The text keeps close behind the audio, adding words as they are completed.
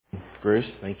Bruce.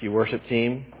 Thank you, worship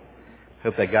team.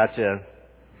 Hope that got you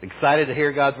excited to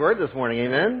hear God's Word this morning.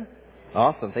 Amen?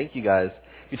 Awesome. Thank you, guys.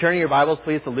 If you turn your Bibles,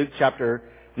 please, to Luke chapter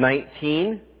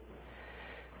 19.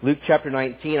 Luke chapter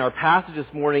 19. Our passage this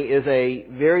morning is a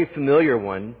very familiar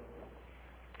one.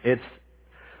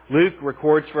 Luke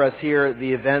records for us here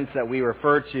the events that we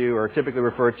refer to, or typically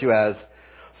refer to as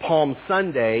Palm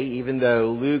Sunday, even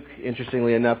though Luke,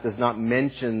 interestingly enough, does not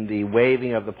mention the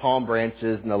waving of the palm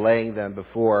branches and the laying them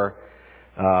before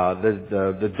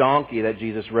the donkey that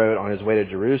Jesus rode on his way to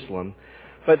Jerusalem.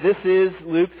 But this is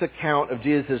Luke's account of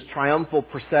Jesus' triumphal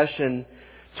procession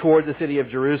toward the city of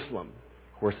Jerusalem.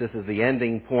 Of course, this is the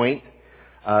ending point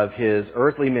of his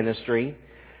earthly ministry.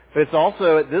 But it's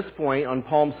also at this point on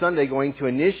Palm Sunday going to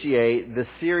initiate the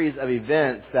series of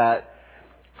events that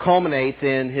culminates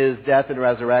in his death and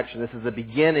resurrection. This is the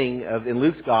beginning of, in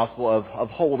Luke's gospel, of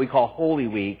what we call Holy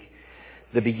Week,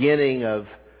 the beginning of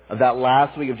that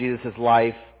last week of Jesus'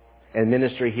 life and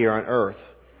ministry here on earth.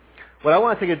 What I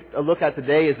want to take a look at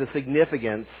today is the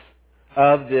significance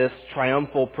of this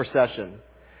triumphal procession,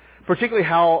 particularly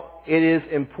how it is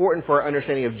important for our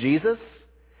understanding of Jesus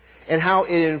and how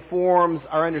it informs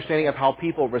our understanding of how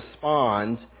people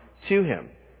respond to him.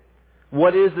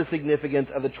 What is the significance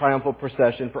of the triumphal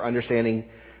procession for understanding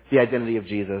the identity of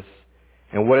Jesus?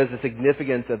 And what is the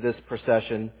significance of this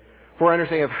procession for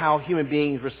understanding of how human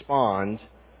beings respond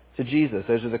to Jesus?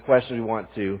 Those are the questions we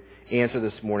want to answer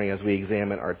this morning as we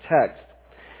examine our text.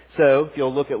 So, if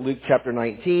you'll look at Luke chapter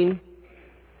 19,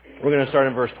 we're going to start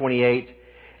in verse 28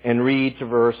 and read to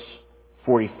verse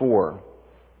 44.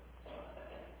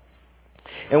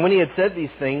 And when he had said these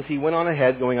things, he went on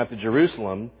ahead, going up to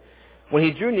Jerusalem. When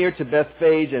he drew near to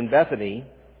Bethphage and Bethany,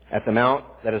 at the mount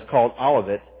that is called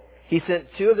Olivet, he sent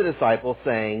two of the disciples,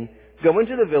 saying, Go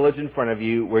into the village in front of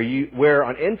you, where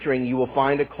on entering you will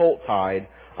find a colt tied,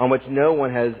 on which no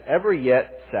one has ever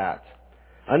yet sat.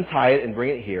 Untie it and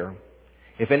bring it here.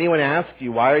 If anyone asks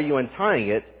you, Why are you untying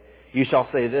it? You shall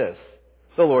say this,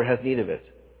 The Lord has need of it.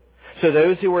 So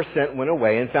those who were sent went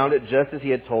away and found it just as he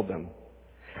had told them.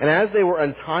 And as they were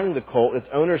untying the colt, its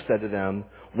owner said to them,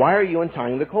 Why are you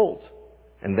untying the colt?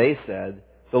 And they said,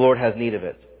 The Lord has need of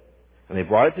it. And they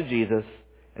brought it to Jesus,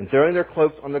 and throwing their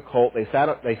cloaks on the colt, they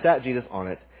sat Jesus on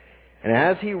it. And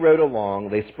as he rode along,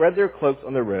 they spread their cloaks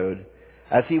on the road.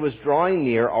 As he was drawing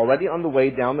near, already on the way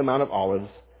down the Mount of Olives,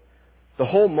 the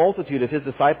whole multitude of his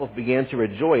disciples began to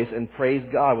rejoice and praise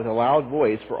God with a loud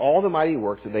voice for all the mighty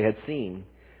works that they had seen,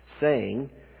 saying,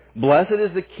 Blessed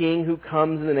is the King who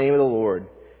comes in the name of the Lord,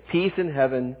 peace in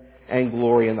heaven and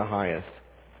glory in the highest.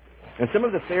 And some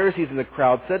of the Pharisees in the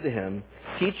crowd said to him,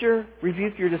 Teacher,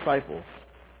 rebuke your disciples.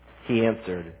 He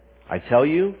answered, I tell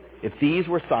you, if these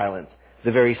were silent,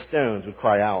 the very stones would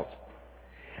cry out.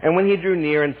 And when he drew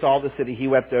near and saw the city, he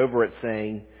wept over it,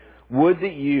 saying, Would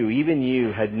that you, even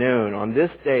you, had known on this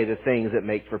day the things that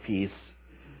make for peace.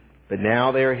 But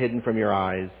now they are hidden from your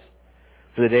eyes.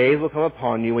 For the days will come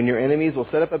upon you when your enemies will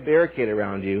set up a barricade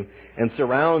around you and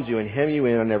surround you and hem you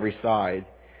in on every side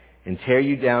and tear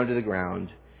you down to the ground,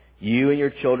 you and your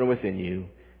children within you,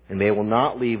 and they will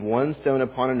not leave one stone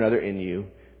upon another in you,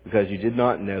 because you did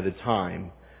not know the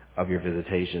time of your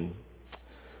visitation.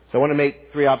 So I want to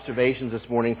make three observations this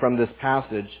morning from this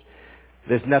passage.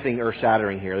 There's nothing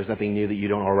earth-shattering here. There's nothing new that you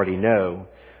don't already know.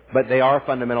 But they are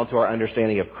fundamental to our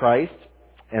understanding of Christ,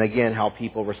 and again, how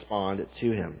people respond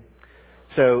to him.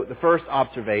 So the first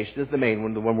observation is the main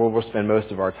one, the one where we'll spend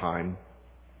most of our time.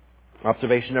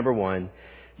 Observation number one,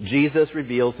 Jesus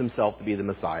reveals himself to be the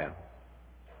Messiah.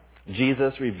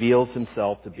 Jesus reveals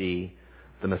himself to be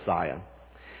the Messiah.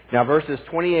 Now verses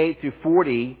 28 through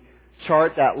 40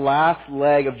 chart that last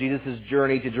leg of Jesus'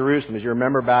 journey to Jerusalem. As you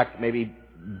remember back, maybe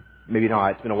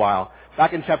not, it's been a while.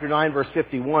 Back in chapter 9, verse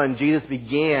 51, Jesus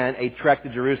began a trek to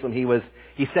Jerusalem.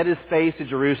 He set his face to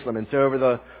Jerusalem. And so over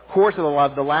the course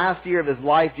of the last year of his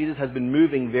life, Jesus has been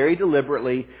moving very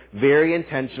deliberately, very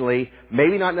intentionally,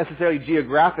 maybe not necessarily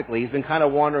geographically. He's been kind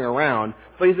of wandering around,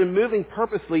 but he's been moving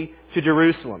purposely to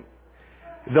Jerusalem.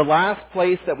 The last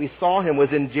place that we saw him was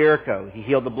in Jericho. He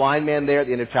healed the blind man there at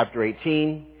the end of chapter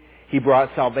 18. He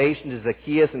brought salvation to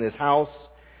Zacchaeus in his house.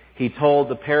 He told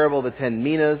the parable of the 10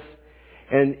 minas.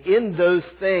 And in those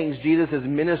things, Jesus is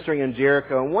ministering in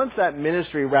Jericho. And once that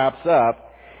ministry wraps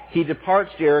up, he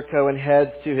departs Jericho and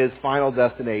heads to his final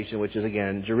destination, which is,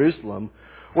 again, Jerusalem,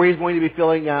 where he's going to be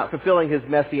fulfilling his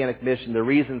messianic mission, the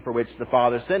reason for which the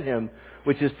Father sent him,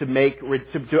 which is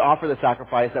to offer the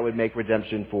sacrifice that would make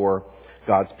redemption for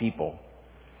God's people.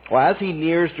 Well, as he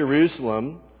nears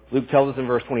Jerusalem, Luke tells us in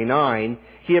verse 29,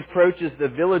 he approaches the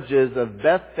villages of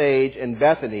Bethphage and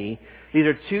Bethany, These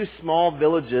are two small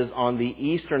villages on the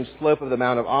eastern slope of the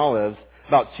Mount of Olives,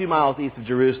 about 2 miles east of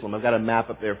Jerusalem. I've got a map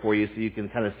up there for you so you can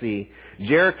kind of see.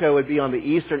 Jericho would be on the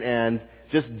eastern end,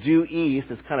 just due east.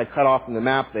 It's kind of cut off from the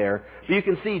map there. But you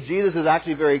can see Jesus is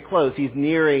actually very close. He's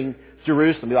nearing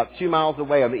Jerusalem, about 2 miles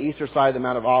away on the eastern side of the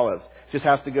Mount of Olives. Just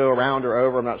has to go around or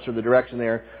over. I'm not sure the direction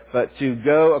there. But to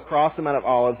go across the Mount of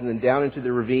Olives and then down into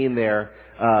the ravine there,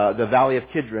 the Valley of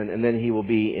Kidron, and then he will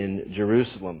be in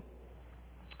Jerusalem.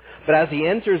 But as he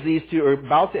enters these two, or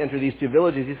about to enter these two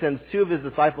villages, he sends 2 of his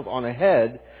disciples on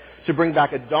ahead to bring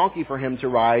back a donkey for him to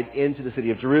ride into the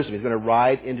city of Jerusalem. He's going to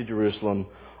ride into Jerusalem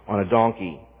on a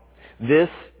donkey. This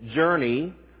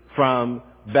journey from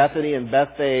Bethany and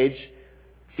Bethphage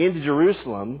into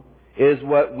Jerusalem is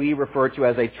what we refer to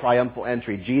as a triumphal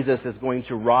entry. Jesus is going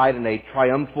to ride in a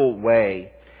triumphal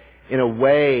way, in a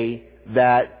way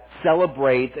that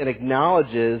celebrates and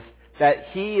acknowledges that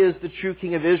he is the true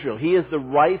King of Israel. He is the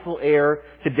rightful heir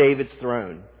to David's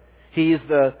throne. He is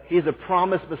the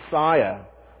promised Messiah,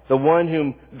 the one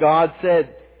whom God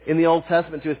said in the Old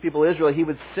Testament to his people Israel he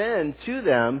would send to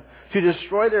them to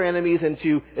destroy their enemies and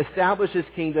to establish his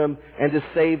kingdom and to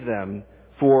save them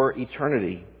for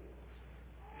eternity.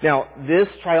 Now, this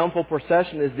triumphal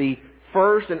procession is the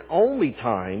first and only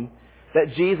time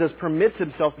that Jesus permits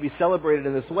himself to be celebrated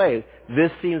in this way.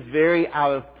 This seems very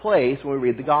out of place when we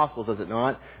read the Gospels, does it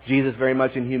not? Jesus very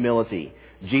much in humility.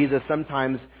 Jesus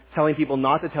sometimes telling people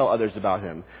not to tell others about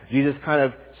him. Jesus kind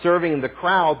of serving in the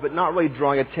crowd, but not really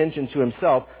drawing attention to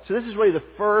himself. So this is really the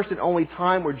first and only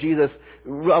time where Jesus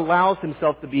allows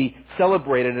himself to be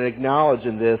celebrated and acknowledged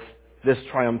in this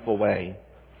triumphal way.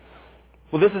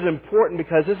 Well, this is important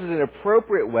because this is an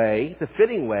appropriate way, the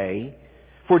fitting way,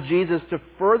 for Jesus to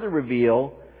further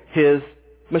reveal his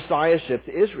messiahship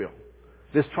to Israel.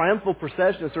 This triumphal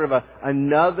procession is sort of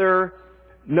another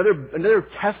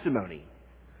testimony,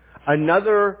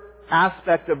 another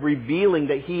aspect of revealing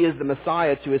that he is the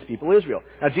Messiah to his people Israel.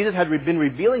 Now, Jesus had been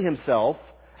revealing himself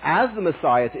as the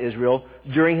Messiah to Israel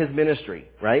during his ministry,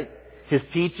 right? His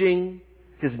teaching,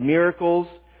 his miracles,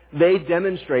 they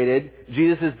demonstrated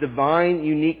Jesus' divine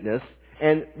uniqueness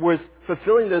and was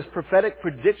fulfilling those prophetic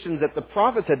predictions that the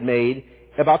prophets had made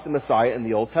about the Messiah in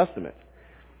the Old Testament.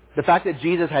 The fact that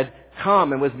Jesus had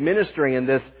come and was ministering in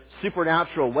this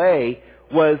supernatural way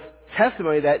was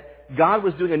testimony that God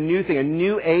was doing a new thing. A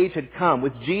new age had come.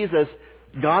 With Jesus,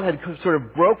 God had sort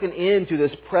of broken into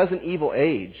this present evil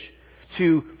age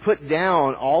to put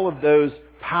down all of those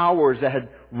powers that had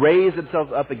raised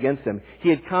themselves up against him.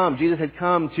 Jesus had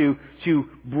come to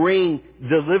bring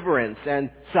deliverance and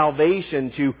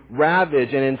salvation to ravage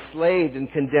and enslaved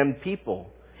and condemned people.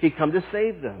 He'd come to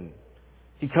save them.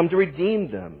 He'd come to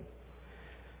redeem them.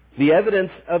 The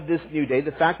evidence of this new day,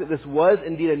 the fact that this was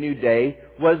indeed a new day,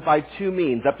 was by 2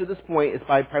 means. Up to this point, it's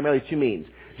by primarily 2 means.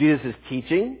 Jesus'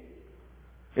 teaching,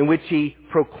 in which he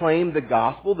proclaimed the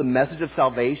gospel, the message of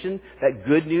salvation, that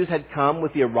good news had come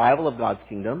with the arrival of God's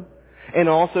kingdom, and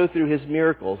also through his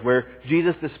miracles, where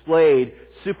Jesus displayed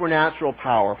supernatural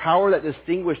power that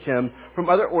distinguished him from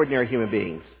other ordinary human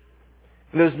beings.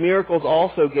 And those miracles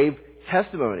also gave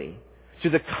testimony to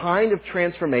the kind of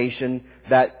transformation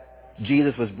that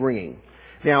Jesus was bringing.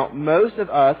 Now, most of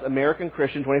us, American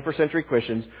Christians, 21st century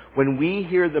Christians, when we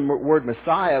hear the word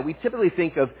Messiah, we typically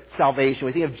think of salvation.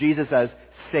 We think of Jesus as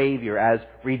Savior, as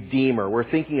Redeemer. We're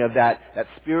thinking of that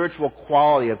spiritual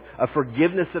quality of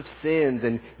forgiveness of sins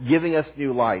and giving us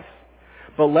new life.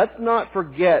 But let's not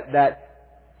forget that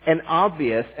an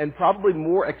obvious and probably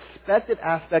more expected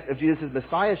aspect of Jesus'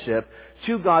 Messiahship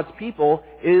to God's people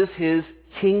is his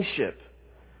kingship.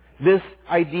 This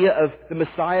idea of the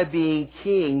Messiah being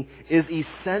king is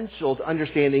essential to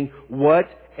understanding what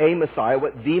a Messiah,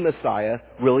 what the Messiah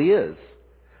really is.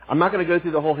 I'm not going to go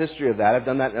through the whole history of that. I've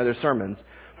done that in other sermons.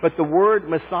 But the word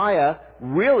Messiah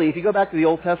really, if you go back to the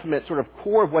Old Testament sort of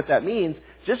core of what that means,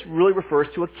 just really refers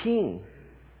to a king.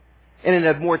 And in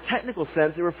a more technical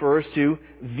sense, it refers to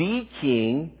the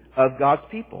king of God's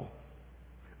people.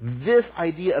 This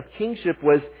idea of kingship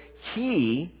was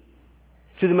key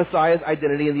to the Messiah's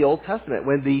identity in the Old Testament.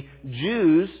 When the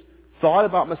Jews thought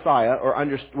about Messiah, or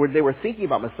when they were thinking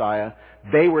about Messiah,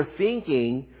 they were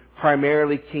thinking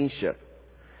primarily kingship.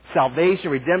 Salvation,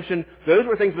 redemption, those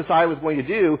were things Messiah was going to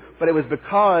do, but it was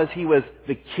because he was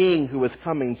the king who was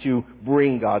coming to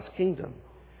bring God's kingdom.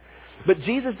 But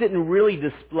Jesus didn't really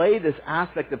display this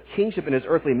aspect of kingship in his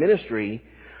earthly ministry,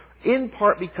 in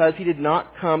part because he did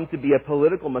not come to be a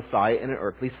political Messiah in an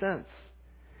earthly sense.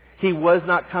 He was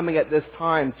not coming at this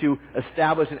time to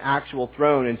establish an actual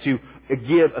throne and to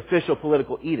give official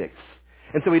political edicts.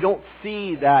 And so we don't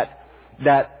see that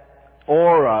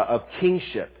aura of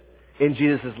kingship in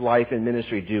Jesus' life and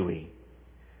ministry, do we?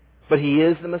 But he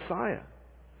is the Messiah.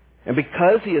 And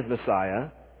because he is Messiah,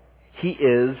 he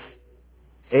is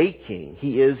a king.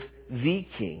 He is the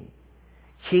king.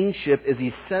 Kingship is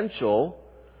essential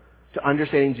to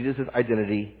understanding Jesus'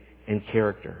 identity and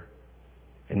character.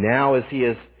 And now as he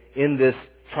is in this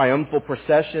triumphal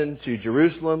procession to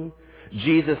Jerusalem,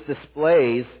 Jesus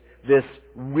displays this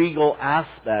regal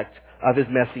aspect of his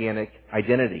messianic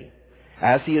identity.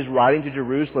 As he is riding to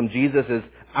Jerusalem, Jesus is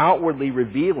outwardly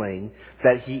revealing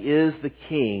that he is the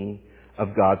king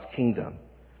of God's kingdom.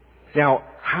 Now,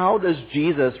 how does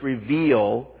Jesus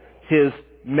reveal his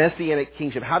messianic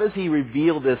kingship? How does he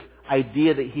reveal this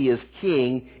idea that he is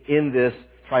king in this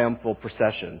triumphal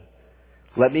procession?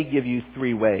 Let me give you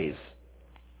 3 ways.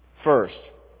 First,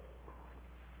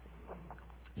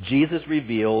 Jesus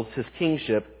reveals his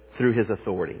kingship through his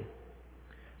authority.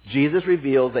 Jesus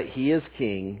reveals that he is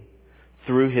king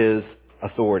through his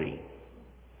authority.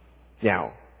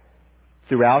 Now,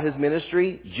 throughout his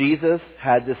ministry, Jesus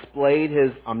had displayed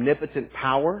his omnipotent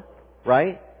power,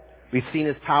 right? We've seen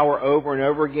his power over and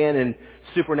over again in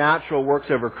supernatural works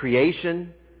over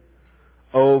creation,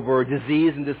 over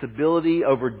disease and disability,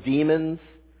 over demons,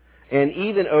 and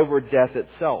even over death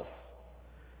itself.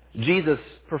 Jesus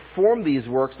performed these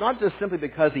works not just simply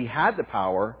because he had the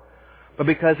power, but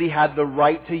because he had the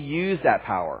right to use that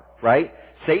power, right?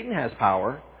 Satan has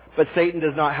power, but Satan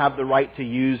does not have the right to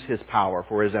use his power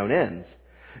for his own ends.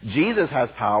 Jesus has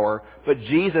power, but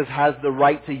Jesus has the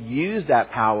right to use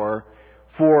that power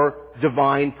for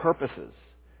divine purposes.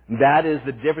 That is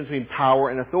the difference between power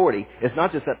and authority. It's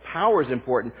not just that power is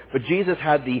important, but Jesus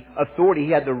had the authority.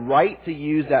 He had the right to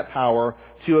use that power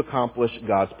to accomplish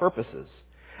God's purposes.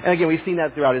 And again, we've seen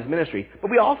that throughout his ministry.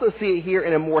 But we also see it here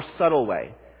in a more subtle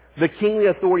way. The kingly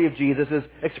authority of Jesus is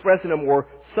expressed in a more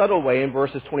subtle way in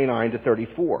verses 29 to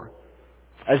 34.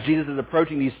 As Jesus is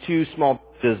approaching these 2 small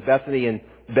villages, Bethany and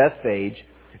Bethphage,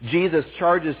 Jesus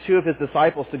charges 2 of his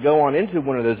disciples to go on into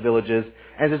one of those villages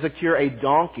and to secure a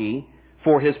donkey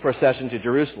for his procession to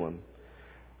Jerusalem.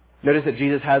 Notice that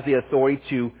Jesus has the authority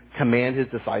to command his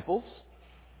disciples.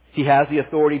 He has the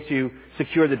authority to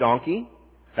secure the donkey.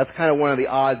 That's kind of one of the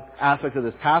odd aspects of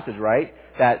this passage, right?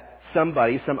 That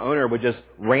somebody, some owner would just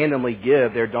randomly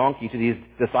give their donkey to these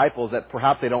disciples that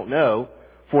perhaps they don't know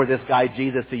for this guy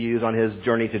Jesus to use on his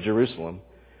journey to Jerusalem.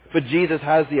 But Jesus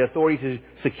has the authority to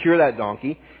secure that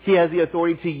donkey. He has the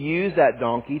authority to use that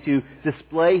donkey to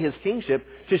display his kingship,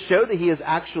 to show that he is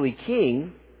actually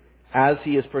king as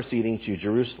he is proceeding to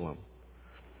Jerusalem.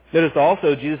 Notice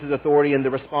also Jesus' authority in the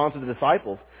response of the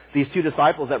disciples. These 2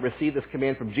 disciples that receive this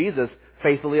command from Jesus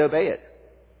faithfully obey it.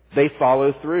 They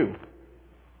follow through.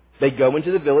 They go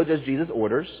into the village as Jesus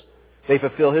orders. They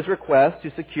fulfill his request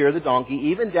to secure the donkey,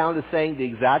 even down to saying the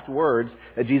exact words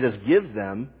that Jesus gives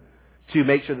them to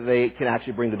make sure that they can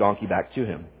actually bring the donkey back to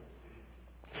him.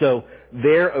 So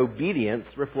their obedience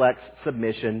reflects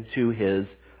submission to his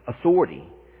authority.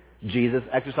 Jesus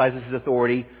exercises his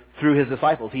authority through his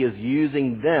disciples. He is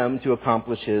using them to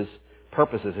accomplish his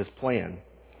purposes, his plan.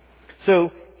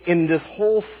 So in this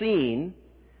whole scene,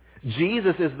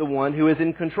 Jesus is the one who is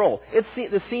in control.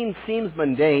 The scene seems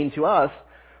mundane to us,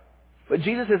 but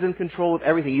Jesus is in control of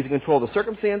everything. He's in control of the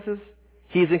circumstances.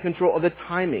 He's in control of the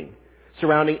timing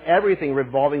surrounding everything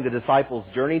revolving the disciples'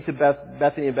 journey to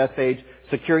Bethany and Bethphage,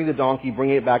 securing the donkey,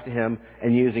 bringing it back to him,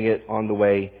 and using it on the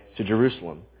way to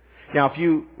Jerusalem. Now, if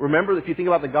you think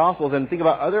about the Gospels and think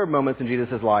about other moments in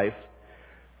Jesus' life,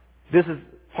 this is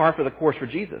par for the course for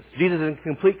Jesus. Jesus is in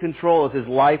complete control of his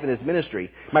life and his ministry.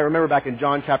 You might remember back in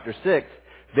John chapter 6,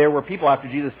 there were people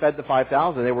after Jesus fed the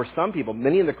 5,000, there were some people,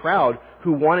 many in the crowd,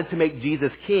 who wanted to make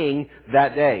Jesus king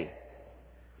that day.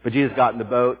 But Jesus got in the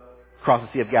boat,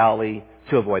 crossed the Sea of Galilee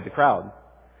to avoid the crowd.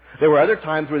 There were other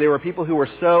times where there were people who were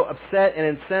so upset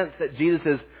and incensed that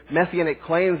Jesus' messianic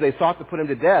claims, they sought to put him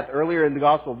to death. Earlier in the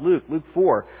Gospel of Luke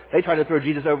 4, they tried to throw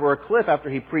Jesus over a cliff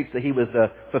after he preached that he was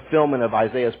the fulfillment of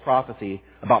Isaiah's prophecy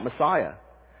about Messiah.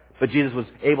 But Jesus was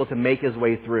able to make his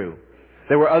way through.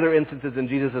 There were other instances in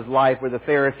Jesus' life where the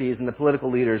Pharisees and the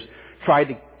political leaders tried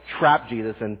to trap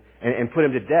Jesus and put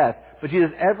him to death. But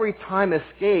Jesus every time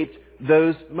escaped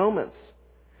those moments.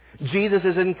 Jesus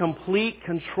is in complete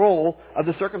control of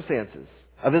the circumstances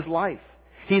of his life.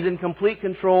 He's in complete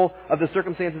control of the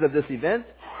circumstances of this event.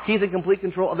 He's in complete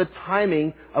control of the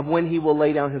timing of when he will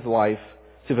lay down his life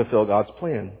to fulfill God's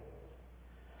plan.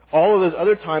 All of those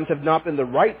other times have not been the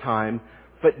right time,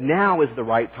 but now is the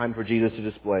right time for Jesus to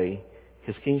display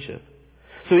his kingship.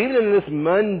 So even in this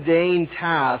mundane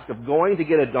task of going to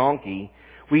get a donkey,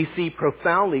 we see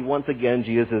profoundly once again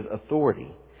Jesus'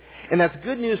 authority. And that's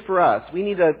good news for us.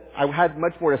 I had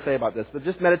much more to say about this, but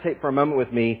just meditate for a moment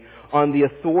with me on the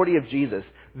authority of Jesus.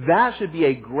 That should be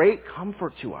a great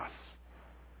comfort to us.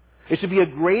 It should be a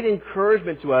great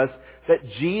encouragement to us that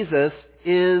Jesus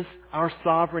is our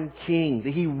sovereign King,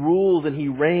 that He rules and He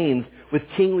reigns with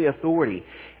kingly authority.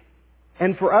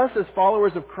 And for us as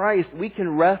followers of Christ, we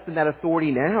can rest in that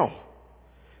authority now,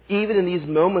 even in these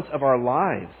moments of our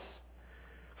lives.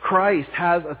 Christ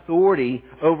has authority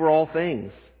over all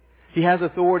things. He has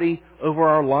authority over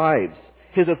our lives.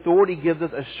 His authority gives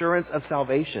us assurance of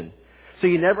salvation. So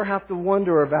you never have to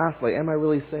wonder or vacillate, am I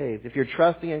really saved? If you're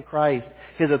trusting in Christ,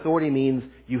 His authority means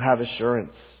you have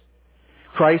assurance.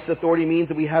 Christ's authority means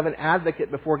that we have an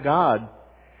advocate before God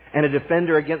and a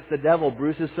defender against the devil.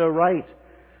 Bruce is so right.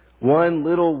 One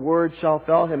little word shall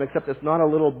fail him, except it's not a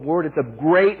little word. It's a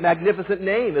great, magnificent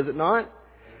name, is it not?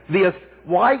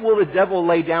 Why will the devil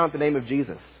lay down at the name of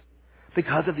Jesus?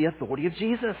 Because of the authority of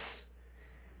Jesus.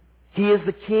 He is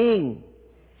the King.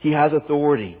 He has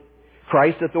authority.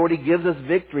 Christ's authority gives us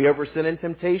victory over sin and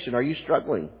temptation. Are you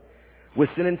struggling with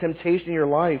sin and temptation in your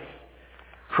life?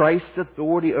 Christ's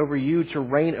authority over you, to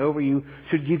reign over you,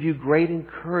 should give you great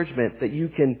encouragement that you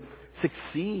can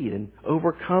succeed and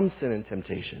overcome sin and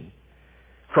temptation.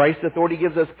 Christ's authority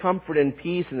gives us comfort and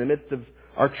peace in the midst of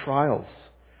our trials.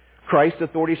 Christ's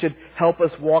authority should help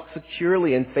us walk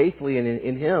securely and faithfully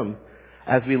in Him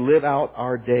as we live out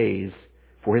our days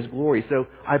for His glory. So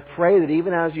I pray that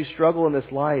even as you struggle in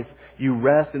this life, you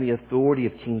rest in the authority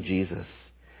of King Jesus.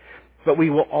 But we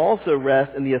will also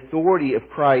rest in the authority of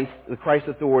Christ, the Christ's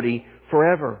authority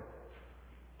forever.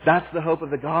 That's the hope of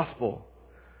the gospel.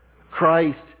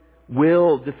 Christ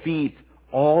will defeat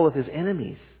all of His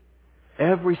enemies.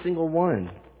 Every single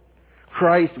one.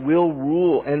 Christ will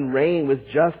rule and reign with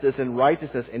justice and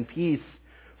righteousness and peace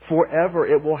forever.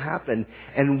 It will happen.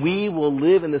 And we will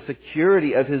live in the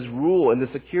security of His rule and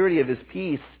the security of His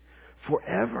peace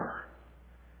forever.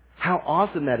 How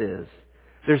awesome that is.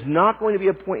 There's not going to be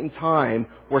a point in time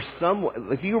where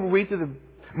if you read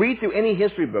through any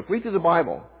history book, read through the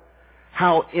Bible,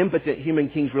 how impotent human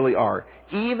kings really are.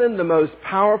 Even the most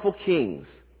powerful kings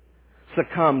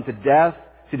succumb to death,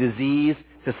 to disease,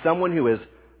 to someone who is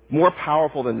more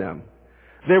powerful than them.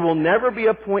 There will never be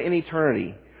a point in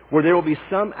eternity where there will be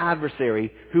some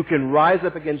adversary who can rise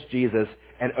up against Jesus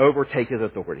and overtake His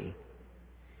authority.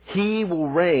 He will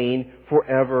reign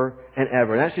forever and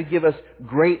ever. And that should give us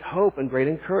great hope and great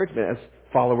encouragement as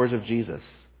followers of Jesus.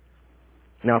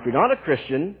 Now, if you're not a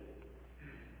Christian,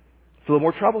 it's a little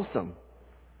more troublesome.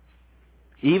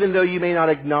 Even though you may not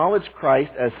acknowledge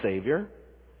Christ as Savior,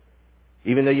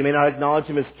 even though you may not acknowledge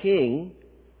Him as King,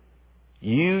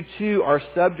 you too are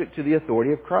subject to the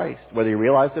authority of Christ, whether you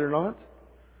realize it or not,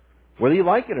 whether you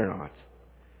like it or not.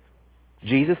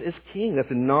 Jesus is King. That's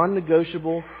a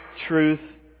non-negotiable truth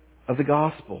of the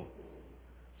gospel.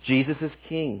 Jesus is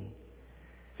King.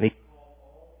 And He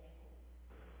calls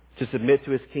to submit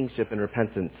to His kingship in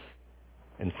repentance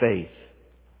and faith.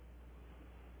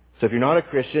 So if you're not a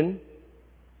Christian,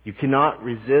 you cannot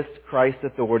resist Christ's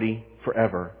authority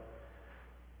forever.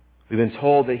 We've been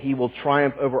told that He will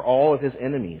triumph over all of His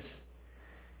enemies.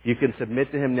 You can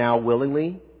submit to Him now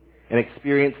willingly and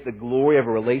experience the glory of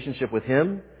a relationship with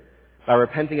Him by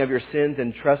repenting of your sins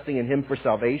and trusting in Him for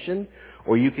salvation,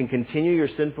 or you can continue your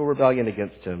sinful rebellion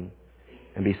against Him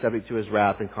and be subject to His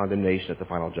wrath and condemnation at the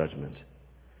final judgment.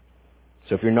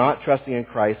 So if you're not trusting in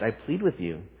Christ, I plead with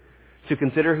you to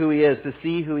consider who He is, to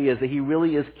see who He is, that He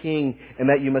really is King, and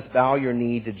that you must bow your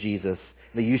knee to Jesus,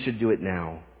 that you should do it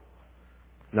now.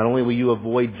 Not only will you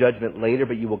avoid judgment later,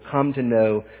 but you will come to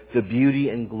know the beauty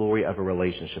and glory of a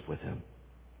relationship with Him.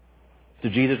 So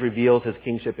Jesus reveals His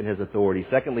kingship and His authority.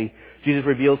 Secondly, Jesus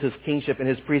reveals His kingship in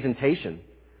His presentation.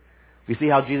 We see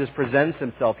how Jesus presents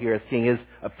Himself here as King. His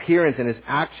appearance and His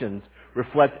actions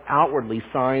reflect outwardly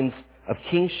signs of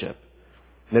kingship.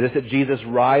 Notice that Jesus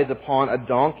rides upon a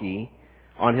donkey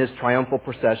on His triumphal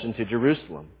procession to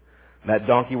Jerusalem. That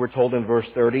donkey, we're told in verse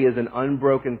 30, is an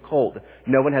unbroken colt.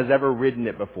 No one has ever ridden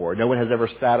it before. No one has ever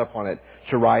sat upon it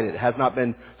to ride it. It has not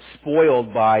been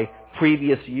spoiled by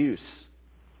previous use.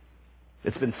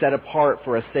 It's been set apart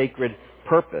for a sacred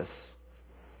purpose.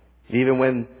 Even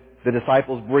when the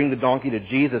disciples bring the donkey to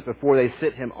Jesus, before they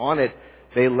sit Him on it,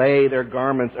 they lay their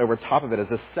garments over top of it as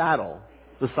a saddle,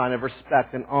 the sign of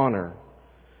respect and honor.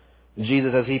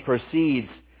 Jesus, as He proceeds,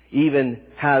 even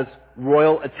has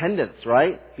royal attendants,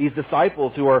 right? These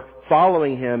disciples who are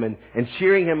following Him and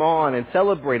cheering Him on and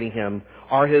celebrating Him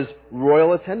are His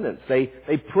royal attendants. They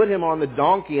put Him on the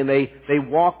donkey and they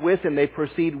walk with Him. They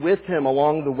proceed with Him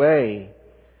along the way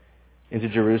into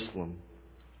Jerusalem.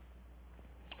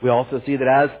 We also see that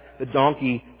as the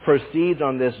donkey proceeds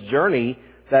on this journey,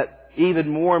 that even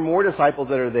more and more disciples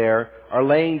that are there are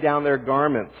laying down their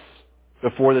garments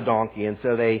before the donkey. And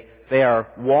so they are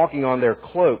walking on their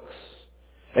cloaks,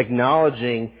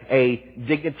 acknowledging a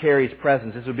dignitary's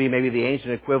presence. This would be maybe the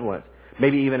ancient equivalent,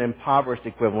 maybe even impoverished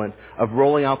equivalent of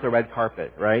rolling out the red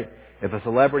carpet, right? If a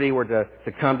celebrity were to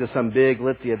come to some big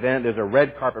glitzy event, there's a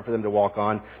red carpet for them to walk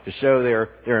on to show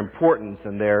their importance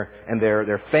and their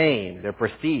fame, their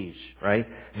prestige, right?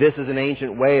 This is an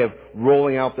ancient way of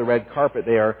rolling out the red carpet.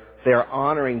 They are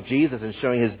honoring Jesus and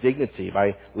showing His dignity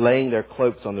by laying their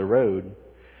cloaks on the road.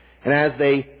 And as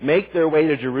they make their way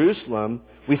to Jerusalem,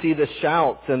 we see the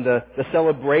shouts and the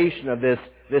celebration of this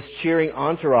cheering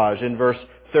entourage in verse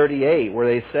 38, where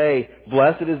they say,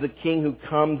 "Blessed is the King who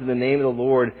comes in the name of the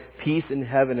Lord, peace in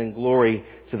heaven and glory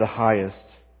to the highest."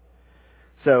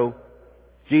 So,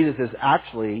 Jesus is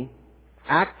actually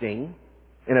acting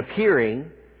and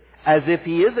appearing as if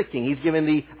He is a king. He's given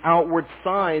the outward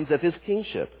signs of His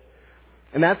kingship.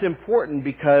 And that's important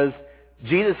because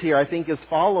Jesus here, I think, is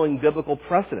following biblical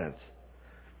precedent.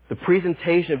 The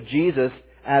presentation of Jesus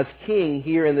as king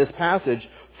here in this passage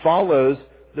follows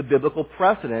the biblical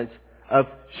precedent of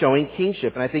showing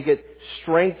kingship. And I think it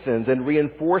strengthens and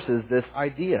reinforces this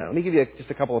idea. Let me give you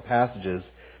just a couple of passages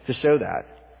to show that.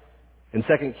 In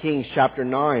 2 Kings chapter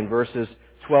 9, verses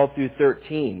 12 through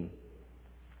 13,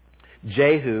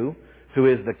 Jehu, who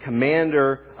is the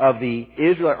commander of the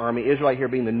Israelite army, Israelite here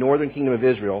being the northern kingdom of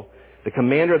Israel, the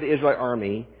commander of the Israelite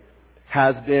army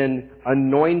has been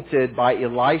anointed by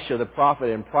Elisha the prophet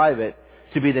in private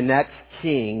to be the next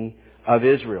king of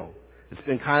Israel. It's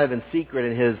been kind of in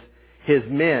secret, and his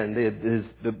men,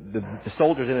 the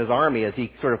soldiers in his army, as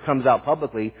he sort of comes out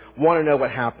publicly, want to know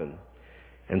what happened.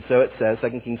 And so it says,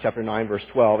 2 Kings chapter 9, verse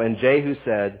 12, "And Jehu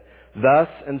said, Thus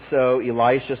and so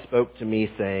Elisha spoke to me,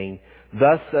 saying,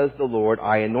 Thus says the Lord,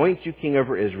 I anoint you king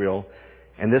over Israel.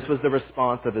 And this was the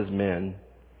response of his men.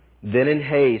 Then in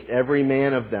haste, every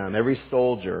man of them, every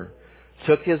soldier,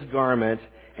 took his garment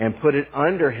and put it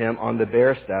under him on the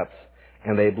bare steps,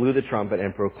 and they blew the trumpet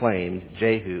and proclaimed,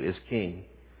 Jehu is king."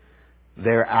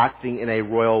 They're acting in a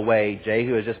royal way.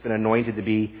 Jehu has just been anointed to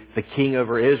be the king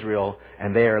over Israel,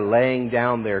 and they are laying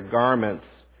down their garments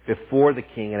before the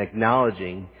king and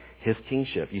acknowledging his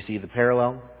kingship. You see the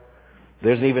parallel?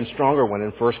 There's an even stronger one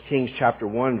in 1 Kings chapter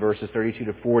 1, verses 32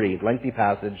 to 40. Lengthy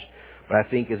passage, but I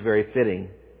think is very fitting.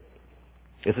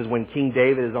 This is when King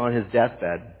David is on his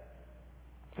deathbed,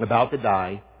 about to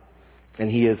die, and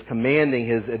he is commanding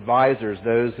his advisors,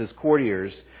 his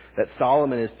courtiers, that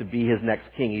Solomon is to be his next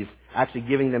king. He's actually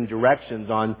giving them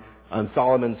directions on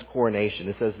Solomon's coronation.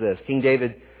 It says this, King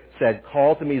David said,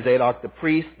 "Call to me Zadok the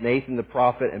priest, Nathan the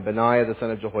prophet, and Benaiah the son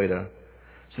of Jehoiada."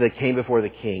 So they came before the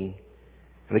king.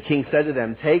 And the king said to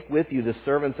them, "Take with you the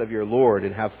servants of your Lord,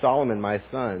 and have Solomon my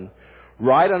son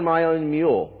ride on my own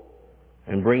mule,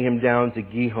 and bring him down to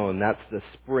Gihon," that's the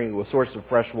spring, a source of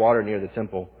fresh water near the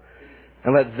temple.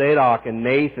 "And let Zadok and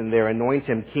Nathan there anoint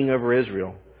him king over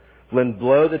Israel. Then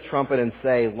blow the trumpet and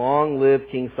say, Long live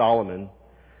King Solomon.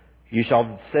 You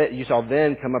shall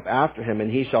then come up after him,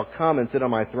 and he shall come and sit on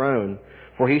my throne,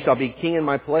 for he shall be king in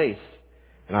my place.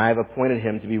 And I have appointed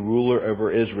him to be ruler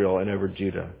over Israel and over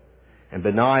Judah." And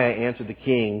Benaiah answered the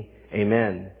king,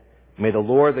 "Amen. May the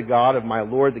Lord, the God of my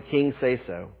Lord the king, say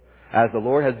so. As the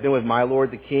Lord has been with my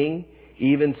Lord the king,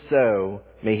 even so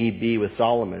may he be with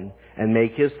Solomon, and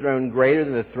make his throne greater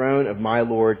than the throne of my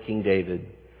Lord King David."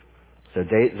 So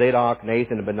Zadok,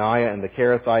 Nathan, and Benaiah, and the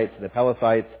Kerethites and the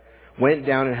Pelethites went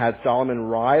down and had Solomon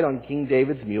ride on King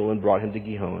David's mule and brought him to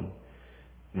Gihon.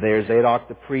 There Zadok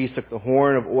the priest took the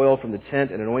horn of oil from the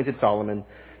tent and anointed Solomon.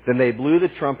 Then they blew the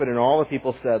trumpet, and all the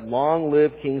people said, "Long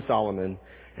live King Solomon."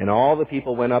 And all the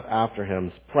people went up after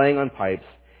him, playing on pipes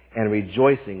and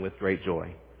rejoicing with great joy.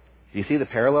 Do you see the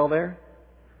parallel there?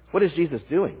 What is Jesus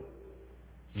doing?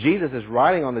 Jesus is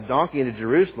riding on the donkey into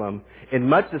Jerusalem in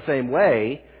much the same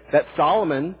way that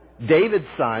Solomon, David's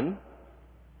son,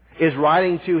 is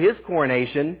riding to his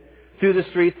coronation through the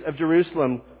streets of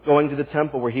Jerusalem, going to the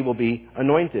temple where he will be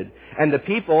anointed. And the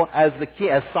people, as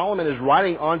Solomon is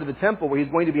riding onto the temple where he's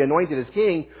going to be anointed as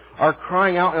king, are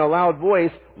crying out in a loud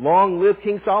voice, "Long live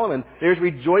King Solomon." There's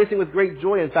rejoicing with great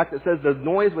joy. In fact, it says the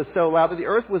noise was so loud that the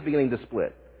earth was beginning to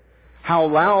split. How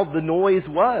loud the noise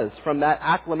was from that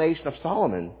acclamation of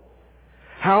Solomon.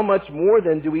 How much more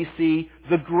then do we see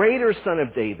the greater son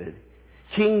of David,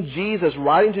 King Jesus,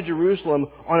 riding to Jerusalem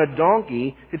on a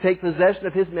donkey to take possession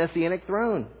of his messianic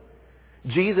throne.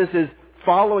 Jesus is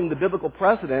following the biblical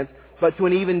precedent, but to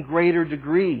an even greater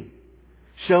degree,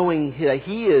 showing that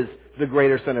he is the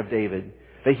greater son of David,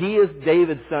 that he is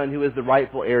David's son who is the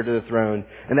rightful heir to the throne,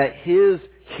 and that his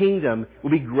kingdom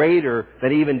will be greater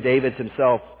than even David's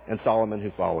himself and Solomon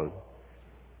who followed.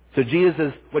 So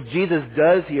what Jesus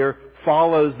does here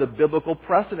follows the biblical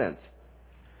precedent.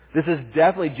 This is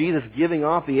definitely Jesus giving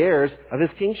off the heirs of his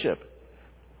kingship.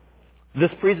 This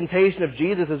presentation of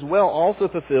Jesus as well also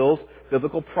fulfills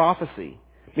biblical prophecy.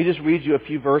 Let me just read you a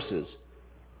few verses.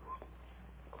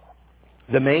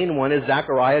 The main one is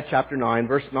Zechariah chapter 9,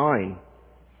 verse 9,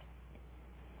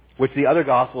 which the other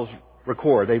Gospels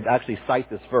record. They actually cite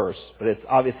this verse, but it's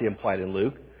obviously implied in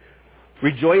Luke.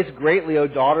 Rejoice greatly, O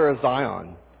daughter of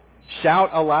Zion. Shout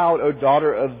aloud, O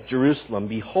daughter of Jerusalem.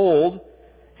 Behold,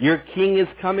 your king is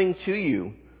coming to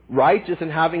you. Righteous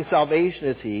and having salvation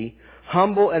is he,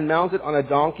 humble and mounted on a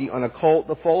donkey, on a colt,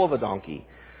 the foal of a donkey.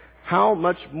 How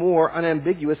much more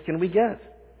unambiguous can we get?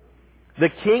 The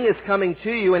king is coming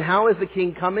to you, and how is the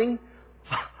king coming?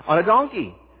 On a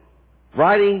donkey,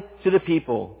 riding to the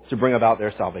people to bring about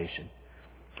their salvation.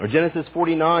 Or Genesis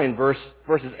 49,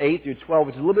 verses 8 through 12,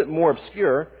 which is a little bit more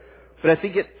obscure, but I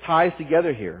think it ties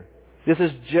together here. This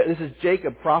is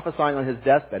Jacob prophesying on his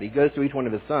deathbed. He goes to each one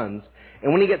of his sons,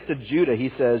 and when he gets to Judah,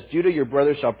 he says, Judah, your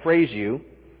brothers shall praise you.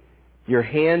 Your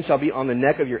hand shall be on the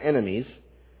neck of your enemies.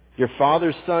 Your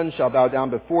father's son shall bow down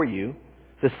before you.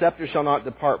 The scepter shall not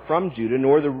depart from Judah,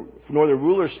 nor the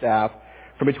ruler's staff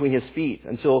from between his feet,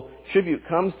 until tribute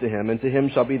comes to him, and to him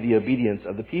shall be the obedience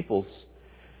of the peoples.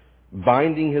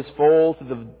 Binding his foal to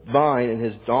the vine, and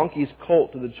his donkey's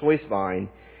colt to the choice vine,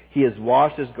 he has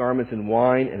washed his garments in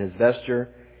wine, and his vesture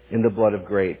in the blood of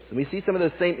grapes. And we see some of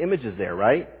those same images there,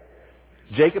 right?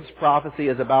 Jacob's prophecy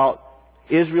is about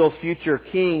Israel's future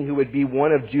king who would be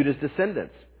one of Judah's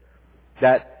descendants.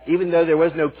 That even though there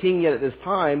was no king yet at this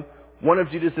time, one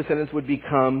of Judah's descendants would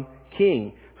become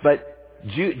king. But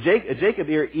Jacob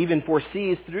here even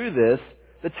foresees through this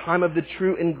the time of the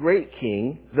true and great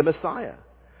king, the Messiah.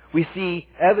 We see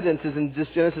evidences in this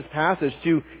Genesis passage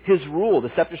to his rule. The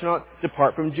scepter shall not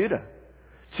depart from Judah.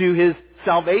 To his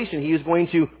salvation, he is going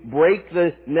to break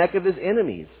the neck of his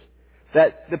enemies.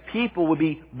 That the people would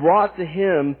be brought to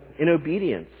him in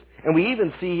obedience. And we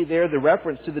even see there the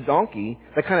reference to the donkey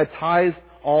that kind of ties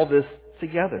all this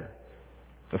together.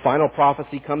 The final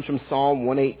prophecy comes from Psalm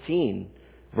 118,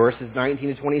 verses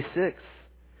 19 to 26.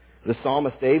 The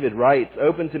psalmist David writes,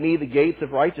 Open to me the gates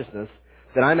of righteousness,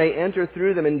 that I may enter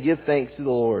through them and give thanks to the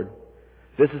Lord.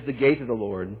 This is the gate of the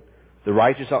Lord. The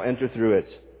righteous shall enter through it.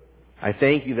 I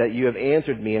thank you that you have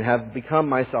answered me and have become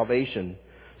my salvation.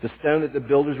 The stone that the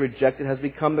builders rejected has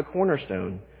become the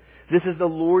cornerstone. This is the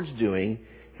Lord's doing.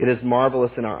 It is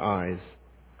marvelous in our eyes.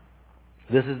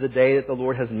 This is the day that the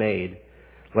Lord has made.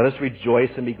 Let us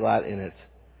rejoice and be glad in it.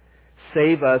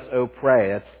 Save us, O pray.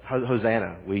 That's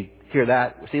Hosanna. We hear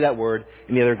that, we see that word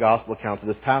in the other gospel accounts of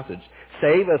this passage.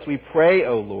 Save us, we pray,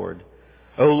 O Lord.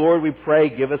 O Lord, we pray,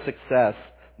 give us success.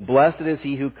 Blessed is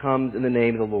he who comes in the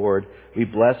name of the Lord. We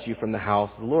bless you from the house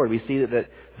of the Lord. We see that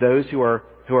those who are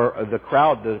the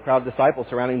crowd of disciples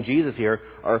surrounding Jesus here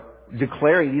are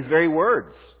declaring these very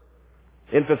words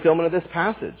in fulfillment of this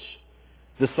passage.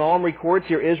 The psalm records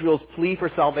here Israel's plea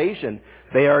for salvation.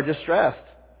 They are distressed.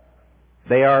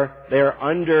 They are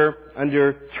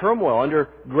under turmoil, under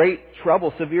great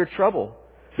trouble, severe trouble.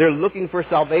 They're looking for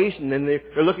salvation, and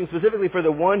they're looking specifically for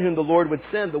the one whom the Lord would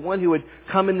send, the one who would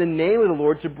come in the name of the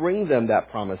Lord to bring them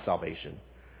that promised salvation.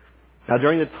 Now,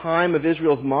 during the time of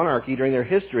Israel's monarchy, during their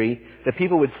history, the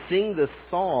people would sing this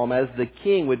psalm as the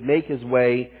king would make his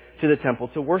way to the temple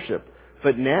to worship.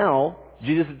 But now,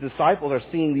 Jesus' disciples are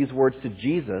singing these words to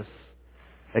Jesus,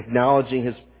 acknowledging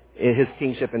his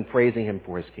kingship and praising him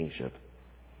for his kingship.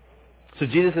 So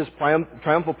Jesus'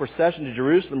 triumphal procession to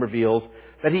Jerusalem reveals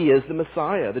that he is the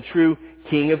Messiah, the true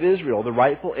King of Israel, the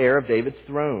rightful heir of David's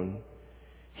throne.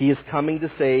 He is coming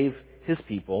to save his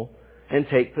people and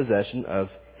take possession of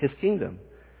his kingdom.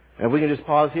 And if we can just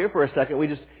pause here for a second, we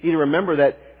just need to remember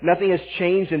that nothing has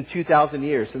changed in 2,000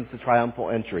 years since the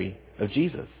triumphal entry of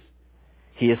Jesus.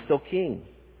 He is still king.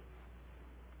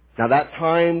 Now, that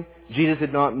time, Jesus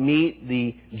did not meet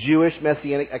the Jewish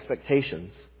messianic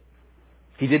expectations.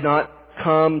 He did not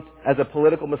come as a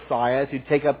political Messiah to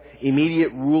take up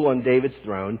immediate rule on David's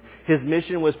throne. His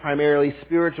mission was primarily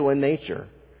spiritual in nature.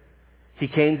 He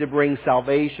came to bring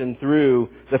salvation through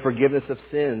the forgiveness of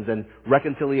sins and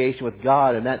reconciliation with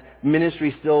God, and that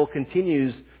ministry still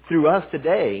continues through us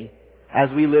today as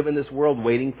we live in this world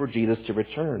waiting for Jesus to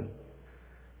return.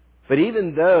 But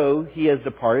even though he has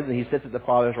departed and he sits at the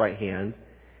Father's right hand,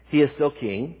 he is still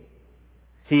king.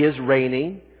 He is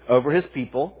reigning over his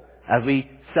people. As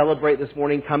we celebrate this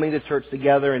morning, coming to church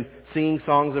together and singing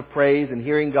songs of praise and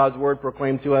hearing God's word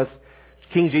proclaimed to us,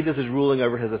 King Jesus is ruling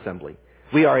over his assembly.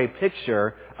 We are a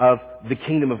picture of the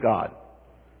kingdom of God.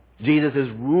 Jesus is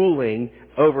ruling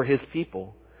over his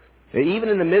people. And even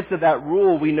in the midst of that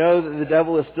rule, we know that the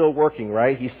devil is still working,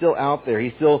 right? He's still out there.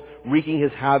 He's still wreaking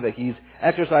his havoc. He's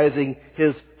exercising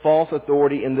his false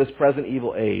authority in this present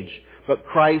evil age. But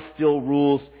Christ still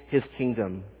rules his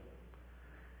kingdom.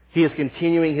 He is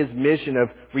continuing his mission of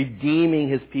redeeming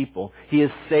his people. He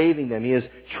is saving them. He is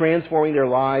transforming their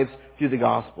lives through the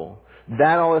gospel.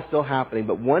 That all is still happening,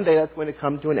 but one day that's going to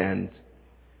come to an end.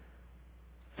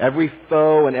 Every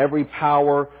foe and every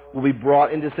power will be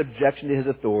brought into subjection to his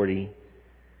authority.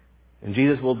 And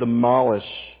Jesus will demolish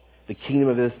the kingdom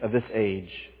of this age.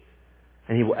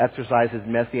 And he will exercise his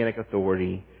messianic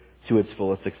authority to its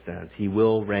fullest extent. He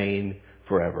will reign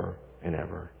forever and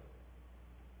ever.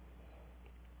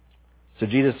 So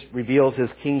Jesus reveals his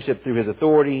kingship through his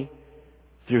authority,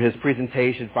 through his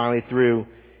presentation, finally through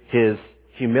his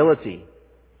humility.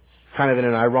 Kind of in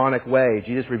an ironic way.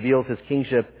 Jesus reveals his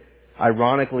kingship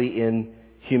ironically in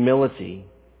humility.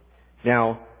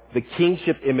 Now, the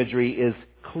kingship imagery is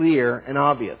clear and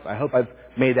obvious. I hope I've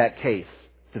made that case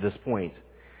to this point.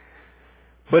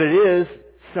 But it is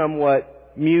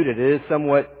somewhat muted. It is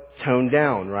somewhat toned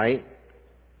down, right?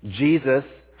 Jesus,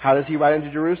 how does he ride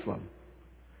into Jerusalem?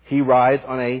 He rides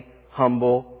on a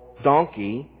humble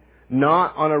donkey,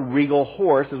 not on a regal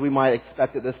horse as we might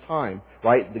expect at this time.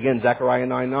 Right? Again, Zechariah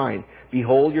 9:9.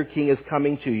 Behold, your king is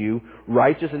coming to you,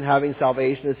 righteous and having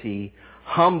salvation is he,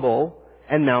 humble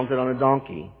and mounted on a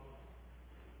donkey.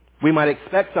 We might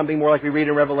expect something more like we read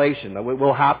in Revelation, that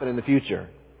will happen in the future.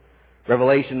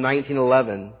 Revelation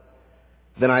 19:11.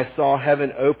 Then I saw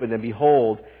heaven opened, and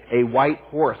behold, a white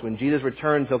horse. When Jesus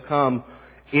returns, he'll come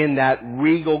in that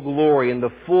regal glory, in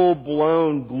the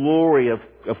full-blown glory of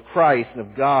Christ and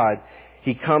of God.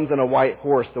 He comes on a white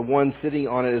horse. The one sitting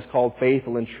on it is called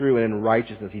Faithful and True, and in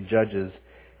righteousness he judges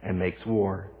and makes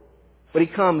war. But he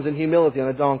comes in humility on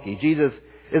a donkey. Jesus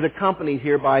is accompanied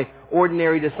here by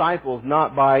ordinary disciples,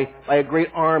 not by a great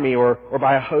army or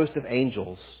by a host of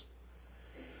angels.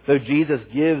 Though Jesus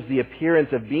gives the appearance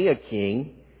of being a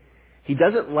king, he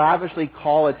doesn't lavishly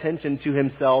call attention to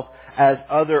himself as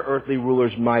other earthly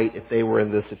rulers might if they were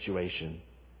in this situation.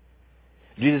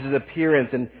 Jesus' appearance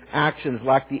and actions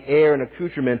lack the air and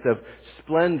accoutrement of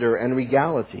splendor and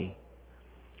regality.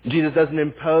 Jesus doesn't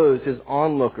impose his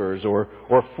onlookers or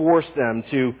force them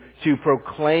to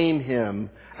proclaim him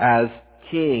as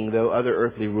king, though other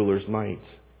earthly rulers might.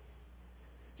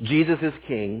 Jesus is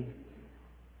king,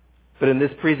 but in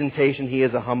this presentation he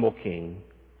is a humble king.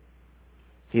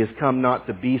 He has come not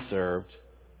to be served,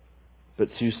 but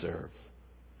to serve.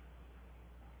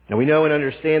 Now we know and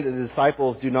understand that the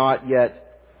disciples do not yet,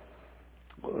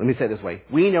 let me say it this way.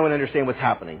 We know and understand what's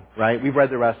happening, right? We've read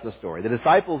the rest of the story. The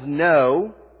disciples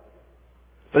know,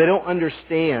 but they don't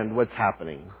understand what's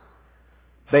happening.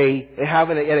 They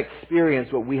haven't yet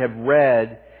experienced what we have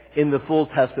read in the full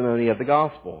testimony of the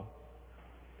gospel.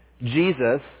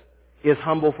 Jesus is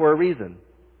humble for a reason.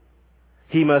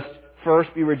 He must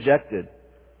first be rejected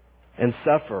and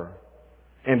suffer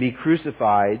and be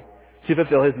crucified to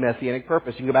fulfill his messianic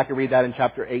purpose. You can go back and read that in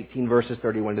chapter 18, verses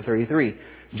 31 to 33.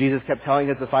 Jesus kept telling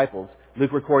his disciples,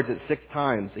 Luke records it 6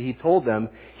 times, he told them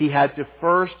he had to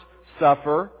first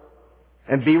suffer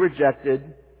and be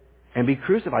rejected and be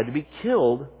crucified, to be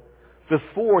killed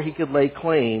before he could lay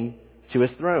claim to his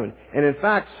throne. And in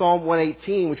fact, Psalm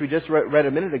 118, which we just read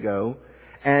a minute ago,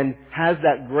 and has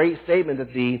that great statement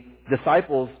that the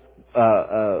disciples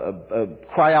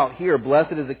cry out here,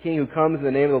 blessed is the King who comes in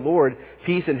the name of the Lord,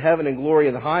 peace in heaven and glory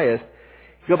in the highest.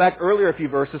 Go back earlier a few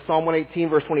verses, Psalm 118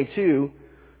 verse 22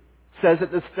 says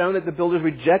that the stone that the builders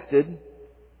rejected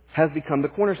has become the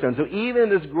cornerstone. So even in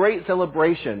this great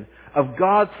celebration of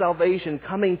God's salvation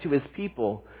coming to his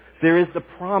people, there is the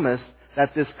promise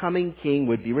that this coming king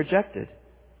would be rejected.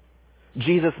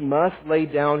 Jesus must lay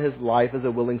down his life as a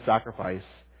willing sacrifice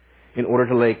in order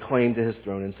to lay claim to his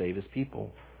throne and save his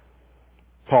people.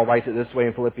 Paul writes it this way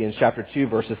in Philippians chapter 2,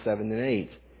 verses 7 and 8.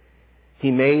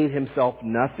 He made himself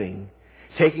nothing,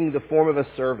 taking the form of a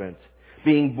servant,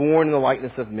 being born in the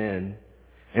likeness of men,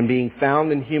 and being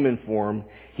found in human form,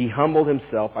 he humbled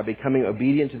himself by becoming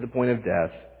obedient to the point of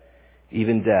death,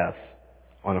 even death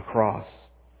on a cross.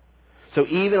 So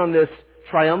even on this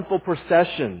triumphal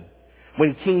procession,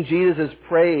 when King Jesus is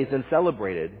praised and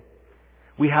celebrated,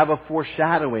 we have a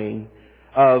foreshadowing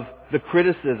of the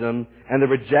criticism and the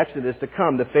rejection that is to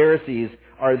come. The Pharisees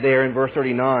are there in verse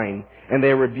 39, and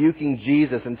they're rebuking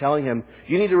Jesus and telling him,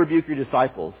 you need to rebuke your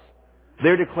disciples.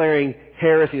 They're declaring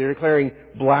heresy, they're declaring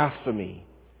blasphemy.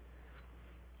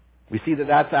 We see that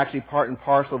that's actually part and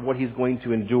parcel of what he's going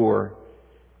to endure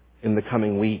in the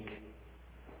coming week.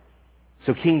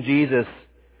 So King Jesus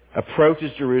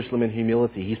approaches Jerusalem in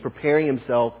humility. He's preparing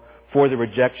himself for the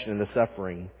rejection and the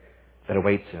suffering that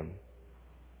awaits him.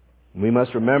 And we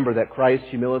must remember that Christ's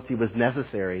humility was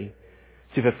necessary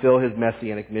to fulfill his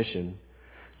messianic mission.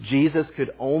 Jesus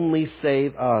could only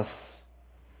save us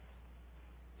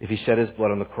if he shed his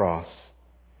blood on the cross.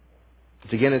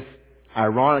 Which again is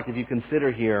ironic if you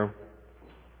consider here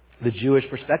the Jewish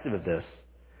perspective of this.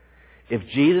 If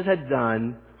Jesus had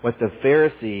done what the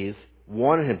Pharisees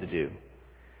wanted him to do,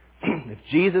 if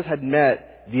Jesus had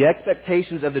met the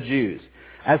expectations of the Jews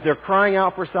as they're crying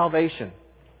out for salvation,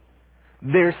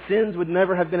 their sins would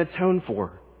never have been atoned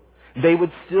for. They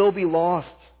would still be lost.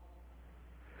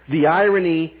 The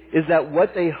irony is that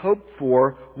what they hoped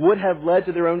for would have led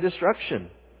to their own destruction.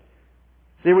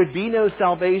 There would be no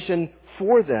salvation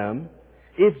for them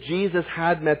if Jesus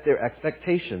had met their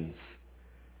expectations.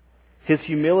 His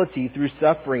humility through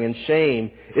suffering and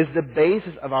shame is the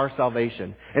basis of our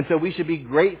salvation. And so we should be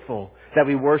grateful that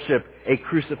we worship a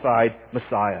crucified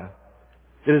Messiah.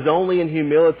 It is only in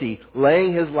humility,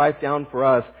 laying his life down for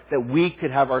us, that we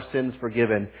could have our sins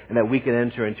forgiven and that we can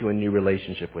enter into a new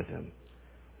relationship with him.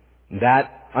 And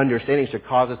that understanding should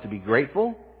cause us to be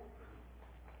grateful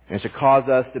and should cause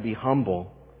us to be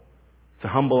humble, to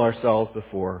humble ourselves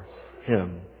before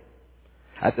him.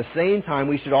 At the same time,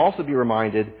 we should also be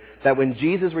reminded that when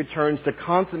Jesus returns to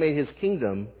consummate his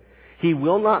kingdom, he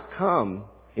will not come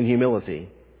in humility.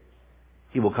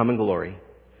 He will come in glory.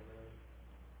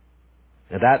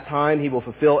 At that time, he will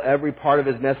fulfill every part of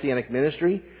his messianic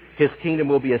ministry. His kingdom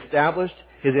will be established.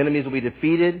 His enemies will be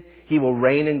defeated. He will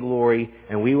reign in glory,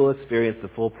 and we will experience the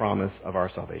full promise of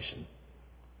our salvation.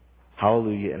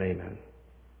 Hallelujah and amen.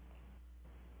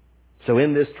 So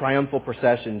in this triumphal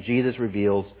procession, Jesus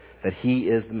reveals that he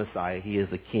is the Messiah. He is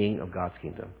the King of God's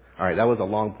kingdom. All right, that was a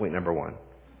long point number one.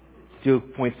 Let's do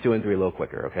points 2 and 3 a little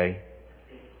quicker, okay?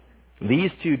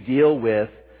 These two deal with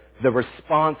the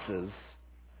responses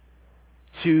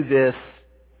to this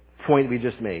point we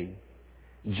just made.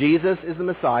 Jesus is the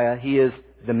Messiah. He is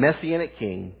the Messianic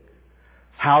King.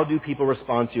 How do people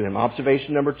respond to him?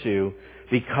 Observation number 2,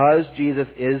 because Jesus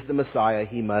is the Messiah,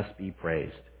 he must be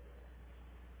praised.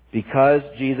 Because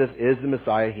Jesus is the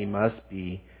Messiah, he must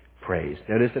be praised.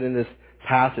 Notice that in this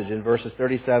passage, in verses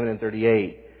 37 and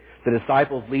 38, the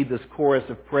disciples lead this chorus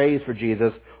of praise for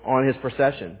Jesus on his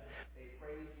procession. They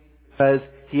praise Jesus because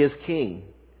he is King.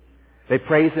 They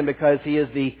praise him because he is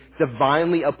the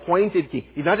divinely appointed King.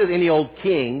 He's not just any old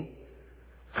king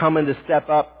coming to step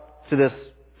up to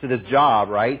this job,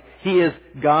 right? He is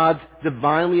God's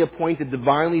divinely appointed,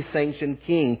 divinely sanctioned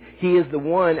King. He is the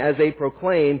one, as they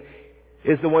proclaim,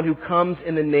 is the one who comes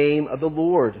in the name of the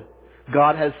Lord.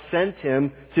 God has sent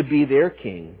him to be their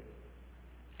King.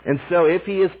 And so if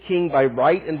he is King by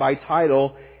right and by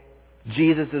title,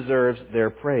 Jesus deserves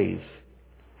their praise.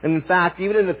 And in fact,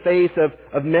 even in the face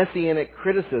of messianic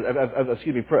criticism,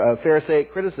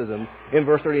 Pharisaic criticism in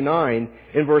verse 39,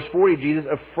 in verse 40, Jesus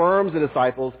affirms the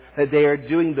disciples that they are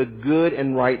doing the good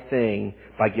and right thing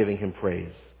by giving him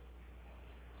praise.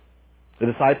 The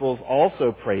disciples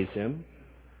also praise him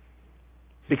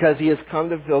because he has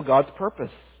come to fulfill God's purpose.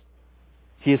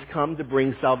 He has come to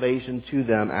bring salvation to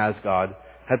them as God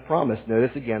had promised.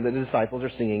 Notice again that the disciples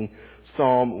are singing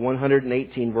Psalm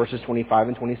 118, verses 25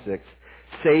 and 26.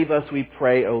 Save us, we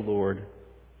pray, O Lord.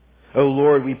 O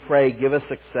Lord, we pray, give us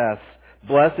success.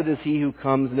 Blessed is he who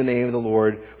comes in the name of the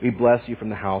Lord. We bless you from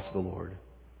the house of the Lord.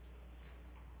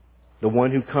 The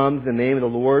one who comes in the name of the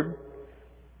Lord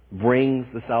brings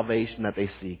the salvation that they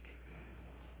seek.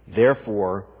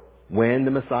 Therefore, when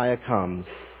the Messiah comes,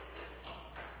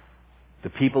 the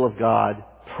people of God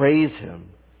praise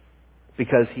him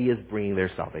because he is bringing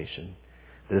their salvation.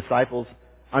 The disciples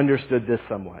understood this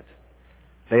somewhat.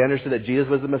 They understood that Jesus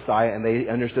was the Messiah, and they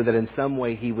understood that in some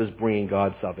way he was bringing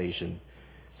God's salvation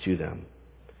to them.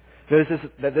 Notice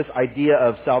that this idea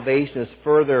of salvation is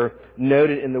further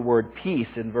noted in the word peace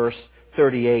in verse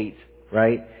 38,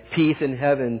 right? Peace in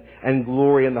heaven and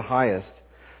glory in the highest.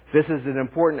 This is an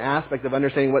important aspect of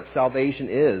understanding what salvation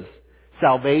is.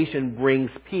 Salvation brings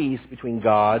peace between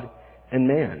God and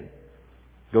man.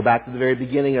 Go back to the very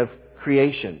beginning of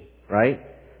creation, right?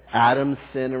 Adam's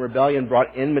sin and rebellion brought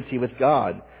enmity with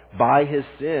God. By his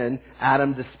sin,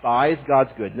 Adam despised God's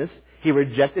goodness. He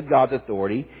rejected God's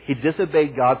authority. He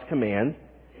disobeyed God's command.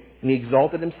 And he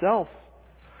exalted himself.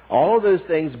 All of those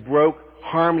things broke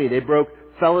harmony. They broke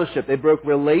fellowship. They broke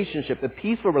relationship, the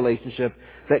peaceful relationship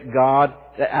that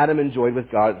Adam enjoyed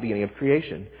with God at the beginning of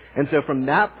creation. And so from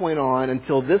that point on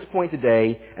until this point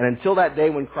today, and until that day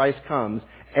when Christ comes,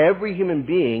 every human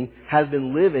being has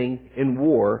been living in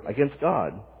war against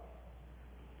God.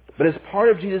 But as part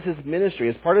of Jesus' ministry,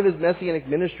 as part of his messianic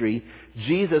ministry,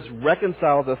 Jesus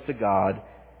reconciles us to God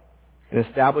and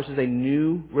establishes a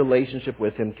new relationship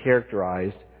with him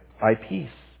characterized by peace.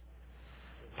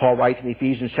 Paul writes in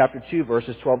Ephesians chapter 2,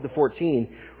 verses 12 to 14,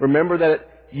 remember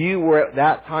that you were at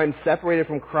that time separated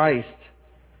from Christ,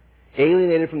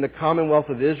 alienated from the commonwealth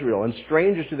of Israel, and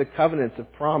strangers to the covenants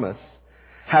of promise,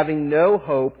 having no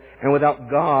hope and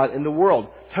without God in the world.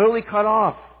 Totally cut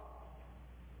off.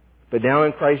 But now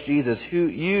in Christ Jesus,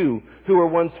 you who were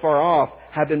once far off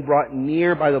have been brought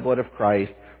near by the blood of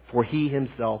Christ, for he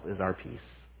himself is our peace.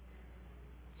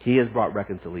 He has brought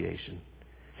reconciliation.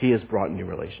 He has brought new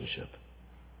relationship.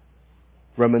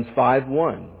 Romans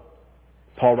 5:1.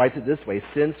 Paul writes it this way,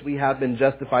 since we have been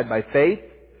justified by faith,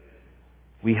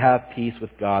 we have peace with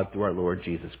God through our Lord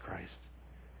Jesus Christ.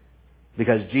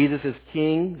 Because Jesus is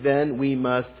King, then we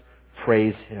must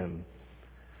praise him.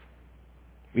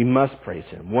 We must praise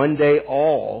him. One day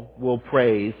all will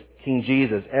praise King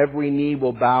Jesus. Every knee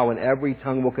will bow and every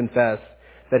tongue will confess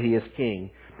that he is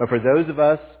King. But for those of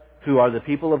us who are the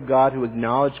people of God who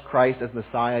acknowledge Christ as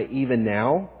Messiah even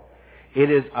now, it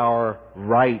is our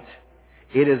right,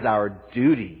 it is our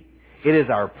duty, it is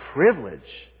our privilege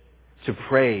to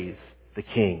praise the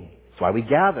King. That's why we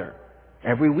gather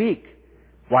every week.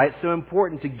 Why it's so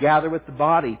important to gather with the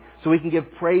body so we can give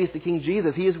praise to King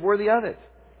Jesus. He is worthy of it.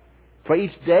 That's why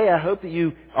each day I hope that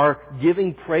you are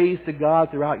giving praise to God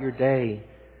throughout your day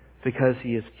because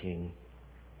he is King.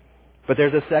 But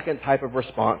there's a second type of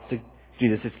response to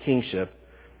Jesus' kingship,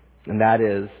 and that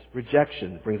is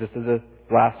rejection. It brings us to the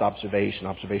last observation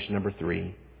number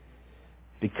 3.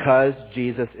 Because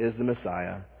Jesus is the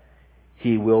Messiah,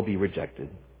 he will be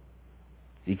rejected.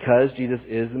 Because Jesus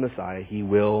is the Messiah, he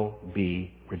will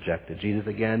be rejected. Jesus,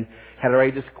 again, had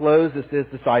already disclosed this to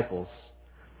his disciples.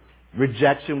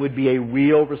 Rejection would be a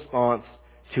real response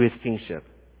to his kingship.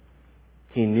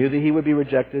 He knew that he would be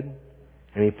rejected,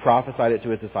 and he prophesied it to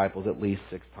his disciples at least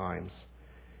 6 times.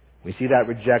 We see that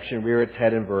rejection rear its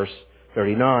head in verse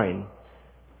 39.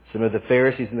 Some of the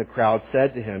Pharisees in the crowd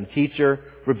said to him, Teacher,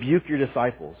 rebuke your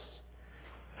disciples.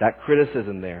 That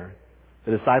criticism there.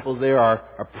 The disciples there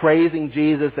are praising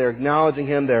Jesus, they're acknowledging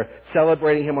him, they're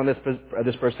celebrating him on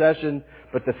this procession,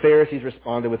 but the Pharisees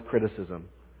responded with criticism.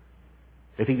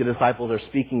 They think the disciples are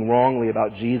speaking wrongly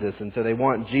about Jesus, and so they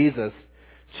want Jesus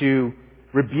to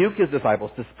rebuke his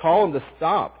disciples, to call them to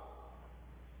stop.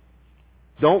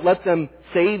 Don't let them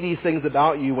say these things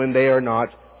about you when they are not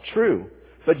true.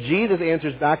 But Jesus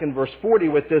answers back in verse 40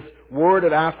 with this word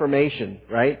of affirmation,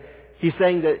 right? He's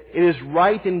saying that it is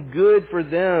right and good for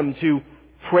them to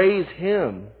praise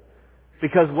him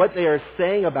because what they are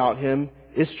saying about him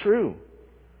is true.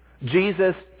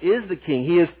 Jesus is the King.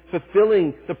 He is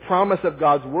fulfilling the promise of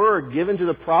God's word given to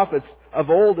the prophets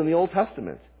of old in the Old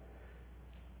Testament.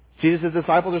 Jesus'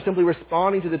 disciples are simply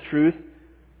responding to the truth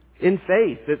in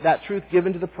faith, that truth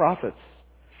given to the prophets.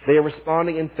 They are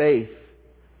responding in faith.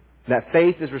 That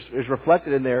faith is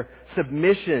reflected in their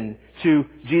submission to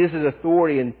Jesus'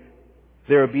 authority and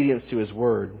their obedience to his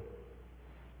word.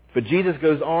 But Jesus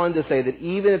goes on to say that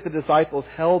even if the disciples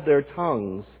held their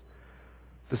tongues,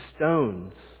 the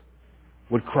stones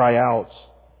would cry out.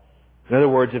 In other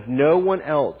words, if no one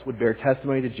else would bear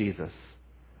testimony to Jesus,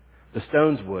 the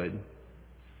stones would,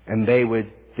 and they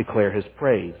would declare his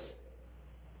praise.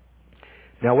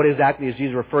 Now, what exactly is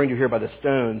Jesus referring to here by the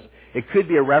stones? It could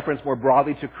be a reference more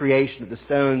broadly to creation, of the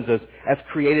stones as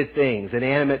created things,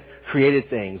 inanimate created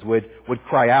things would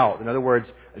cry out. In other words,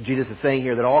 Jesus is saying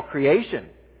here that all creation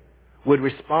would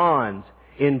respond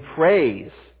in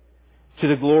praise to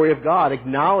the glory of God,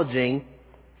 acknowledging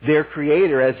their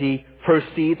Creator as he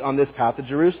proceeds on this path to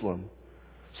Jerusalem.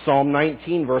 Psalm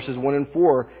 19, verses 1 and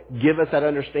 4 give us that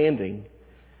understanding.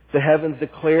 The heavens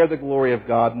declare the glory of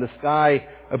God, and the sky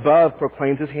above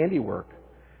proclaims his handiwork.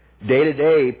 Day to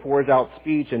day pours out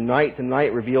speech, and night to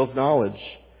night reveals knowledge.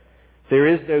 There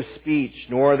is no speech,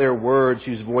 nor are there words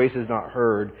whose voice is not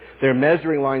heard. Their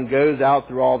measuring line goes out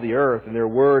through all the earth, and their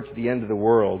word to the end of the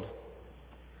world.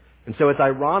 And so it's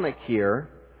ironic here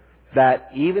that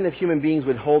even if human beings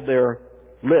would hold their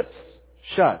lips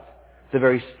shut, the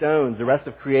very stones, the rest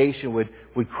of creation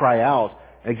would cry out.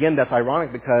 Again, that's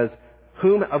ironic because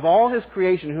of all his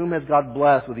creation, whom has God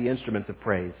blessed with the instruments of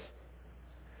praise?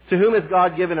 To whom has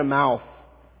God given a mouth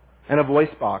and a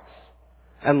voice box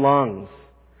and lungs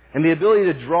and the ability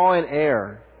to draw in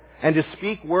air and to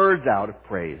speak words out of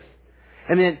praise?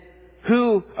 And then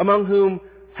who among whom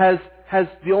has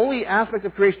the only aspect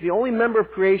of creation, the only member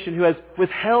of creation who has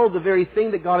withheld the very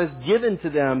thing that God has given to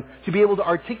them to be able to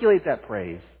articulate that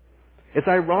praise? It's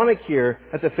ironic here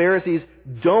that the Pharisees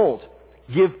don't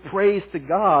give praise to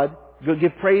God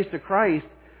give praise to Christ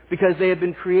because they have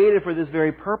been created for this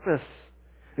very purpose.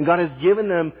 And God has given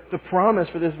them the promise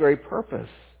for this very purpose.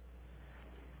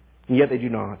 And yet they do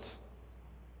not.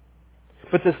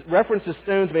 But this reference to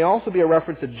stones may also be a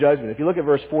reference to judgment. If you look at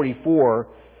verse 44,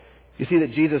 you see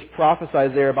that Jesus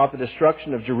prophesies there about the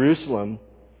destruction of Jerusalem,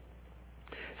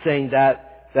 saying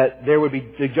that there would be,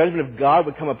 the judgment of God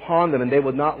would come upon them and they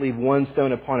would not leave one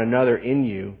stone upon another in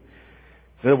you.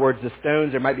 In other words, the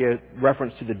stones, there might be a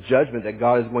reference to the judgment that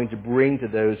God is going to bring to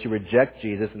those who reject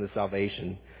Jesus and the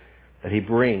salvation that He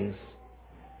brings.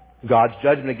 God's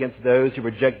judgment against those who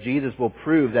reject Jesus will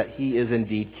prove that He is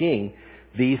indeed King.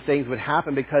 These things would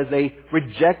happen because they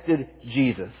rejected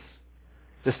Jesus.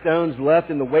 The stones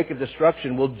left in the wake of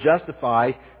destruction will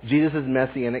justify Jesus'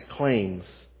 messianic claims.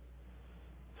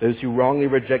 Those who wrongly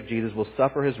reject Jesus will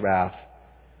suffer His wrath,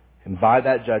 and by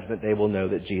that judgment they will know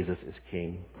that Jesus is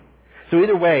King. So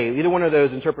either way, either one of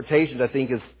those interpretations I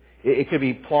think it could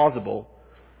be plausible.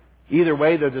 Either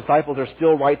way, the disciples are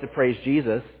still right to praise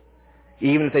Jesus,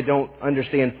 even if they don't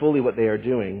understand fully what they are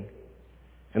doing.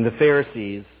 And the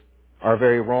Pharisees are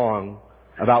very wrong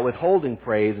about withholding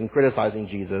praise and criticizing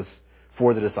Jesus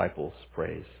for the disciples'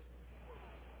 praise.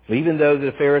 But even though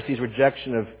the Pharisees'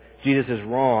 rejection of Jesus is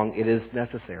wrong, it is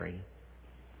necessary.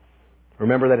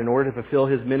 Remember that in order to fulfill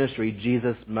His ministry,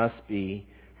 Jesus must be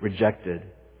rejected.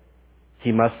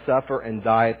 He must suffer and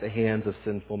die at the hands of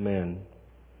sinful men.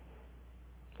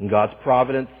 In God's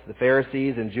providence, the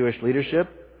Pharisees and Jewish leadership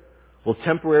will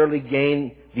temporarily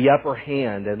gain the upper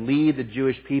hand and lead the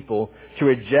Jewish people to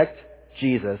reject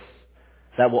Jesus.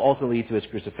 That will ultimately lead to His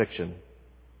crucifixion.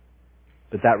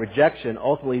 But that rejection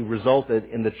ultimately resulted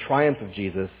in the triumph of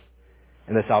Jesus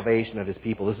and the salvation of His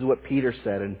people. This is what Peter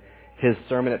said in his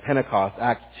sermon at Pentecost,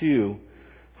 Acts 2,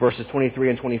 verses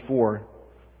 23 and 24.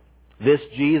 This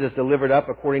Jesus delivered up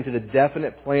according to the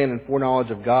definite plan and foreknowledge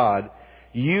of God,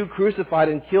 you crucified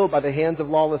and killed by the hands of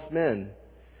lawless men.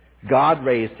 God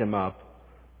raised Him up,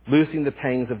 loosing the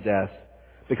pangs of death,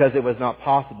 because it was not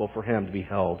possible for Him to be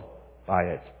held by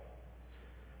it.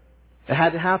 It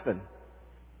had to happen.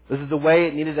 This is the way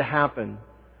it needed to happen.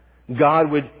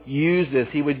 God would use this.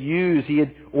 He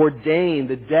had ordained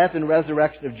the death and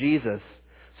resurrection of Jesus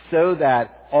so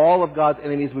that all of God's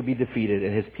enemies would be defeated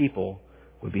and His people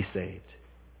would be saved.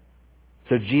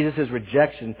 So Jesus'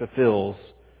 rejection fulfills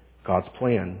God's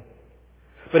plan.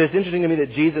 But it's interesting to me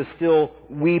that Jesus still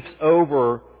weeps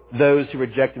over those who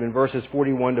reject Him in verses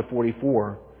 41 to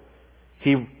 44.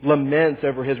 He laments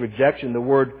over His rejection. The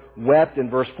word wept in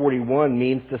verse 41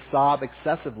 means to sob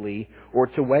excessively or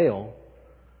to wail.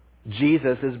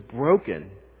 Jesus is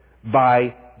broken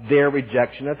by their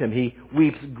rejection of Him. He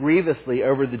weeps grievously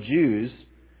over the Jews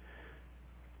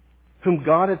whom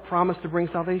God had promised to bring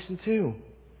salvation to.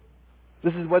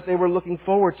 This is what they were looking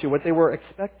forward to, what they were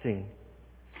expecting.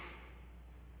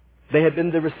 They had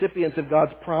been the recipients of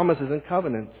God's promises and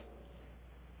covenants,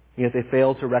 yet they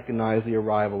failed to recognize the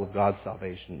arrival of God's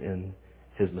salvation in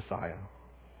His Messiah.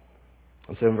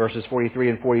 And so in verses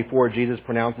 43 and 44, Jesus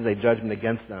pronounces a judgment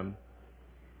against them.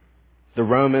 The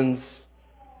Romans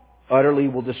utterly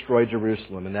will destroy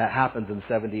Jerusalem, and that happens in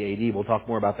 70 AD. We'll talk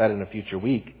more about that in a future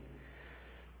week.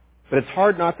 But it's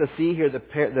hard not to see here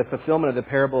the fulfillment of the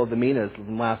parable of the minas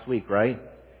from last week, right?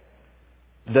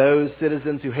 Those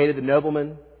citizens who hated the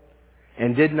nobleman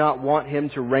and did not want him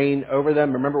to reign over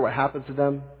them. Remember what happened to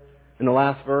them in the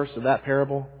last verse of that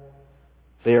parable?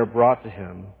 They are brought to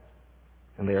him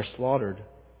and they are slaughtered.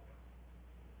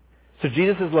 So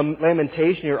Jesus'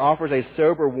 lamentation here offers a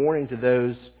sober warning to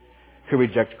those who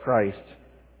reject Christ.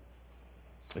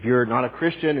 If you're not a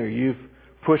Christian, or you've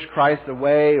pushed Christ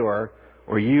away, or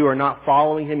you are not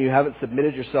following Him, you haven't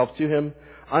submitted yourself to Him,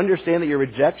 understand that your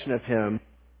rejection of Him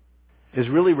is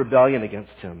really rebellion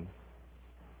against Him.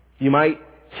 You might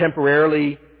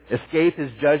temporarily escape His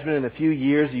judgment in the few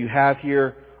years you have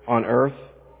here on earth,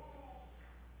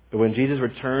 but when Jesus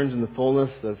returns in the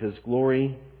fullness of His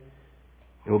glory,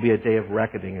 it will be a day of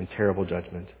reckoning and terrible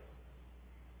judgment.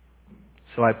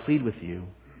 So I plead with you,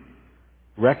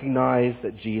 recognize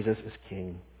that Jesus is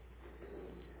King.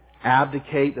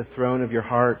 Abdicate the throne of your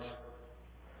heart.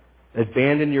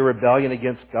 Abandon your rebellion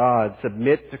against God.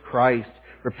 Submit to Christ.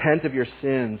 Repent of your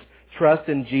sins. Trust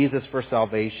in Jesus for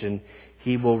salvation.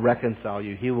 He will reconcile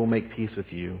you. He will make peace with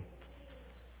you.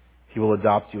 He will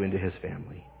adopt you into His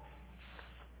family.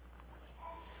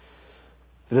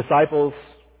 The disciples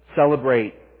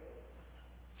celebrate.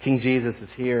 King Jesus is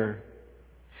here.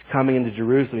 He's coming into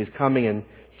Jerusalem. He's coming in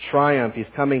triumph. He's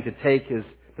coming to take His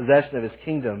possession of His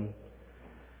kingdom.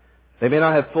 They may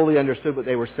not have fully understood what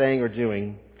they were saying or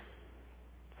doing,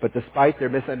 but despite their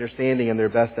misunderstanding and their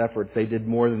best efforts, they did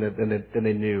more than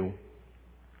they knew.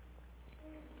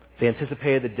 They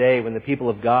anticipated the day when the people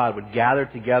of God would gather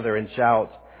together and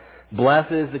shout,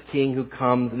 "Blessed is the King who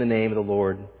comes in the name of the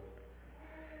Lord."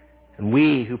 And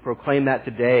we who proclaim that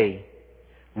today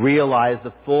realize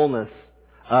the fullness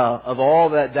of all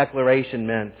that declaration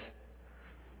meant.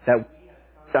 That we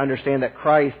have to understand that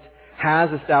Christ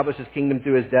has established His kingdom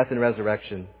through His death and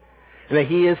resurrection. And that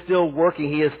He is still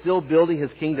working. He is still building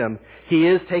His kingdom. He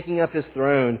is taking up His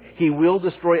throne. He will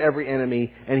destroy every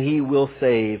enemy, and He will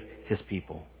save His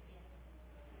people.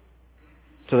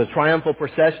 So the triumphal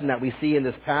procession that we see in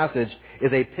this passage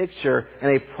is a picture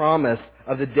and a promise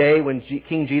of the day when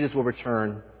King Jesus will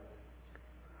return.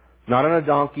 Not on a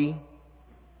donkey,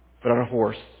 but on a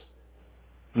horse.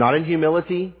 Not in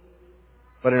humility,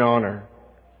 but in honor.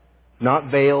 Not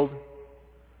veiled,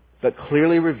 but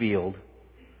clearly revealed,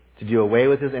 to do away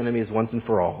with His enemies once and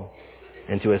for all,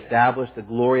 and to establish the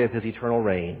glory of His eternal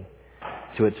reign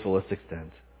to its fullest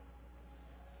extent.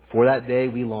 For that day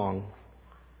we long,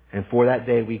 and for that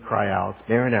day we cry out,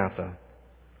 "Maranatha,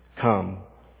 come,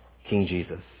 King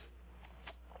Jesus."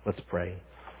 Let's pray.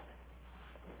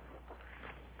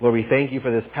 Lord, we thank You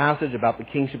for this passage about the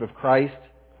kingship of Christ.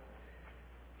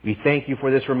 We thank You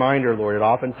for this reminder, Lord. It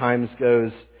oftentimes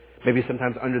goes maybe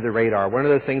sometimes under the radar. One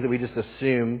of those things that we just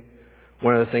assume,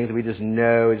 one of those things that we just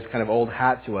know, is kind of old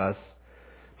hat to us.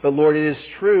 But Lord, it is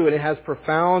true, and it has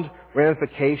profound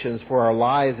ramifications for our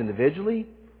lives individually,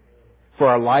 for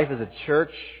our life as a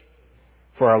church,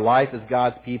 for our life as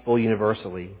God's people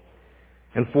universally,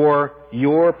 and for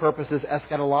Your purposes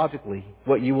eschatologically,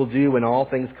 what You will do when all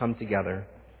things come together.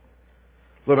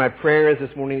 Lord, my prayer is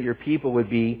this morning that Your people would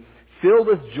be filled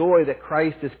with joy that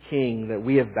Christ is King, that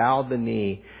we have bowed the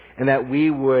knee, and that we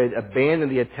would abandon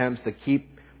the attempts to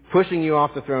keep pushing You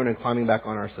off the throne and climbing back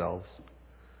on ourselves.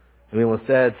 And we will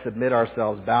instead submit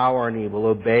ourselves, bow our knee, we'll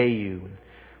obey You.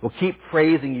 We'll keep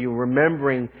praising You,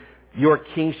 remembering Your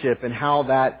kingship and how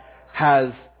that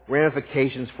has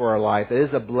ramifications for our life. It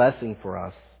is a blessing for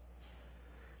us.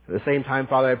 At the same time,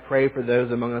 Father, I pray for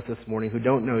those among us this morning who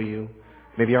don't know You,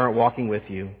 maybe aren't walking with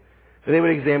You, that they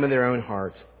would examine their own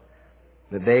heart,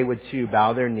 that they would too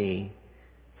bow their knee,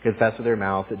 confess with their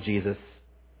mouth that Jesus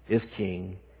is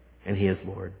King and He is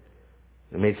Lord.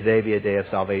 And may today be a day of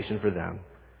salvation for them.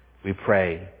 We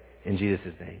pray in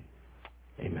Jesus' name.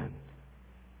 Amen.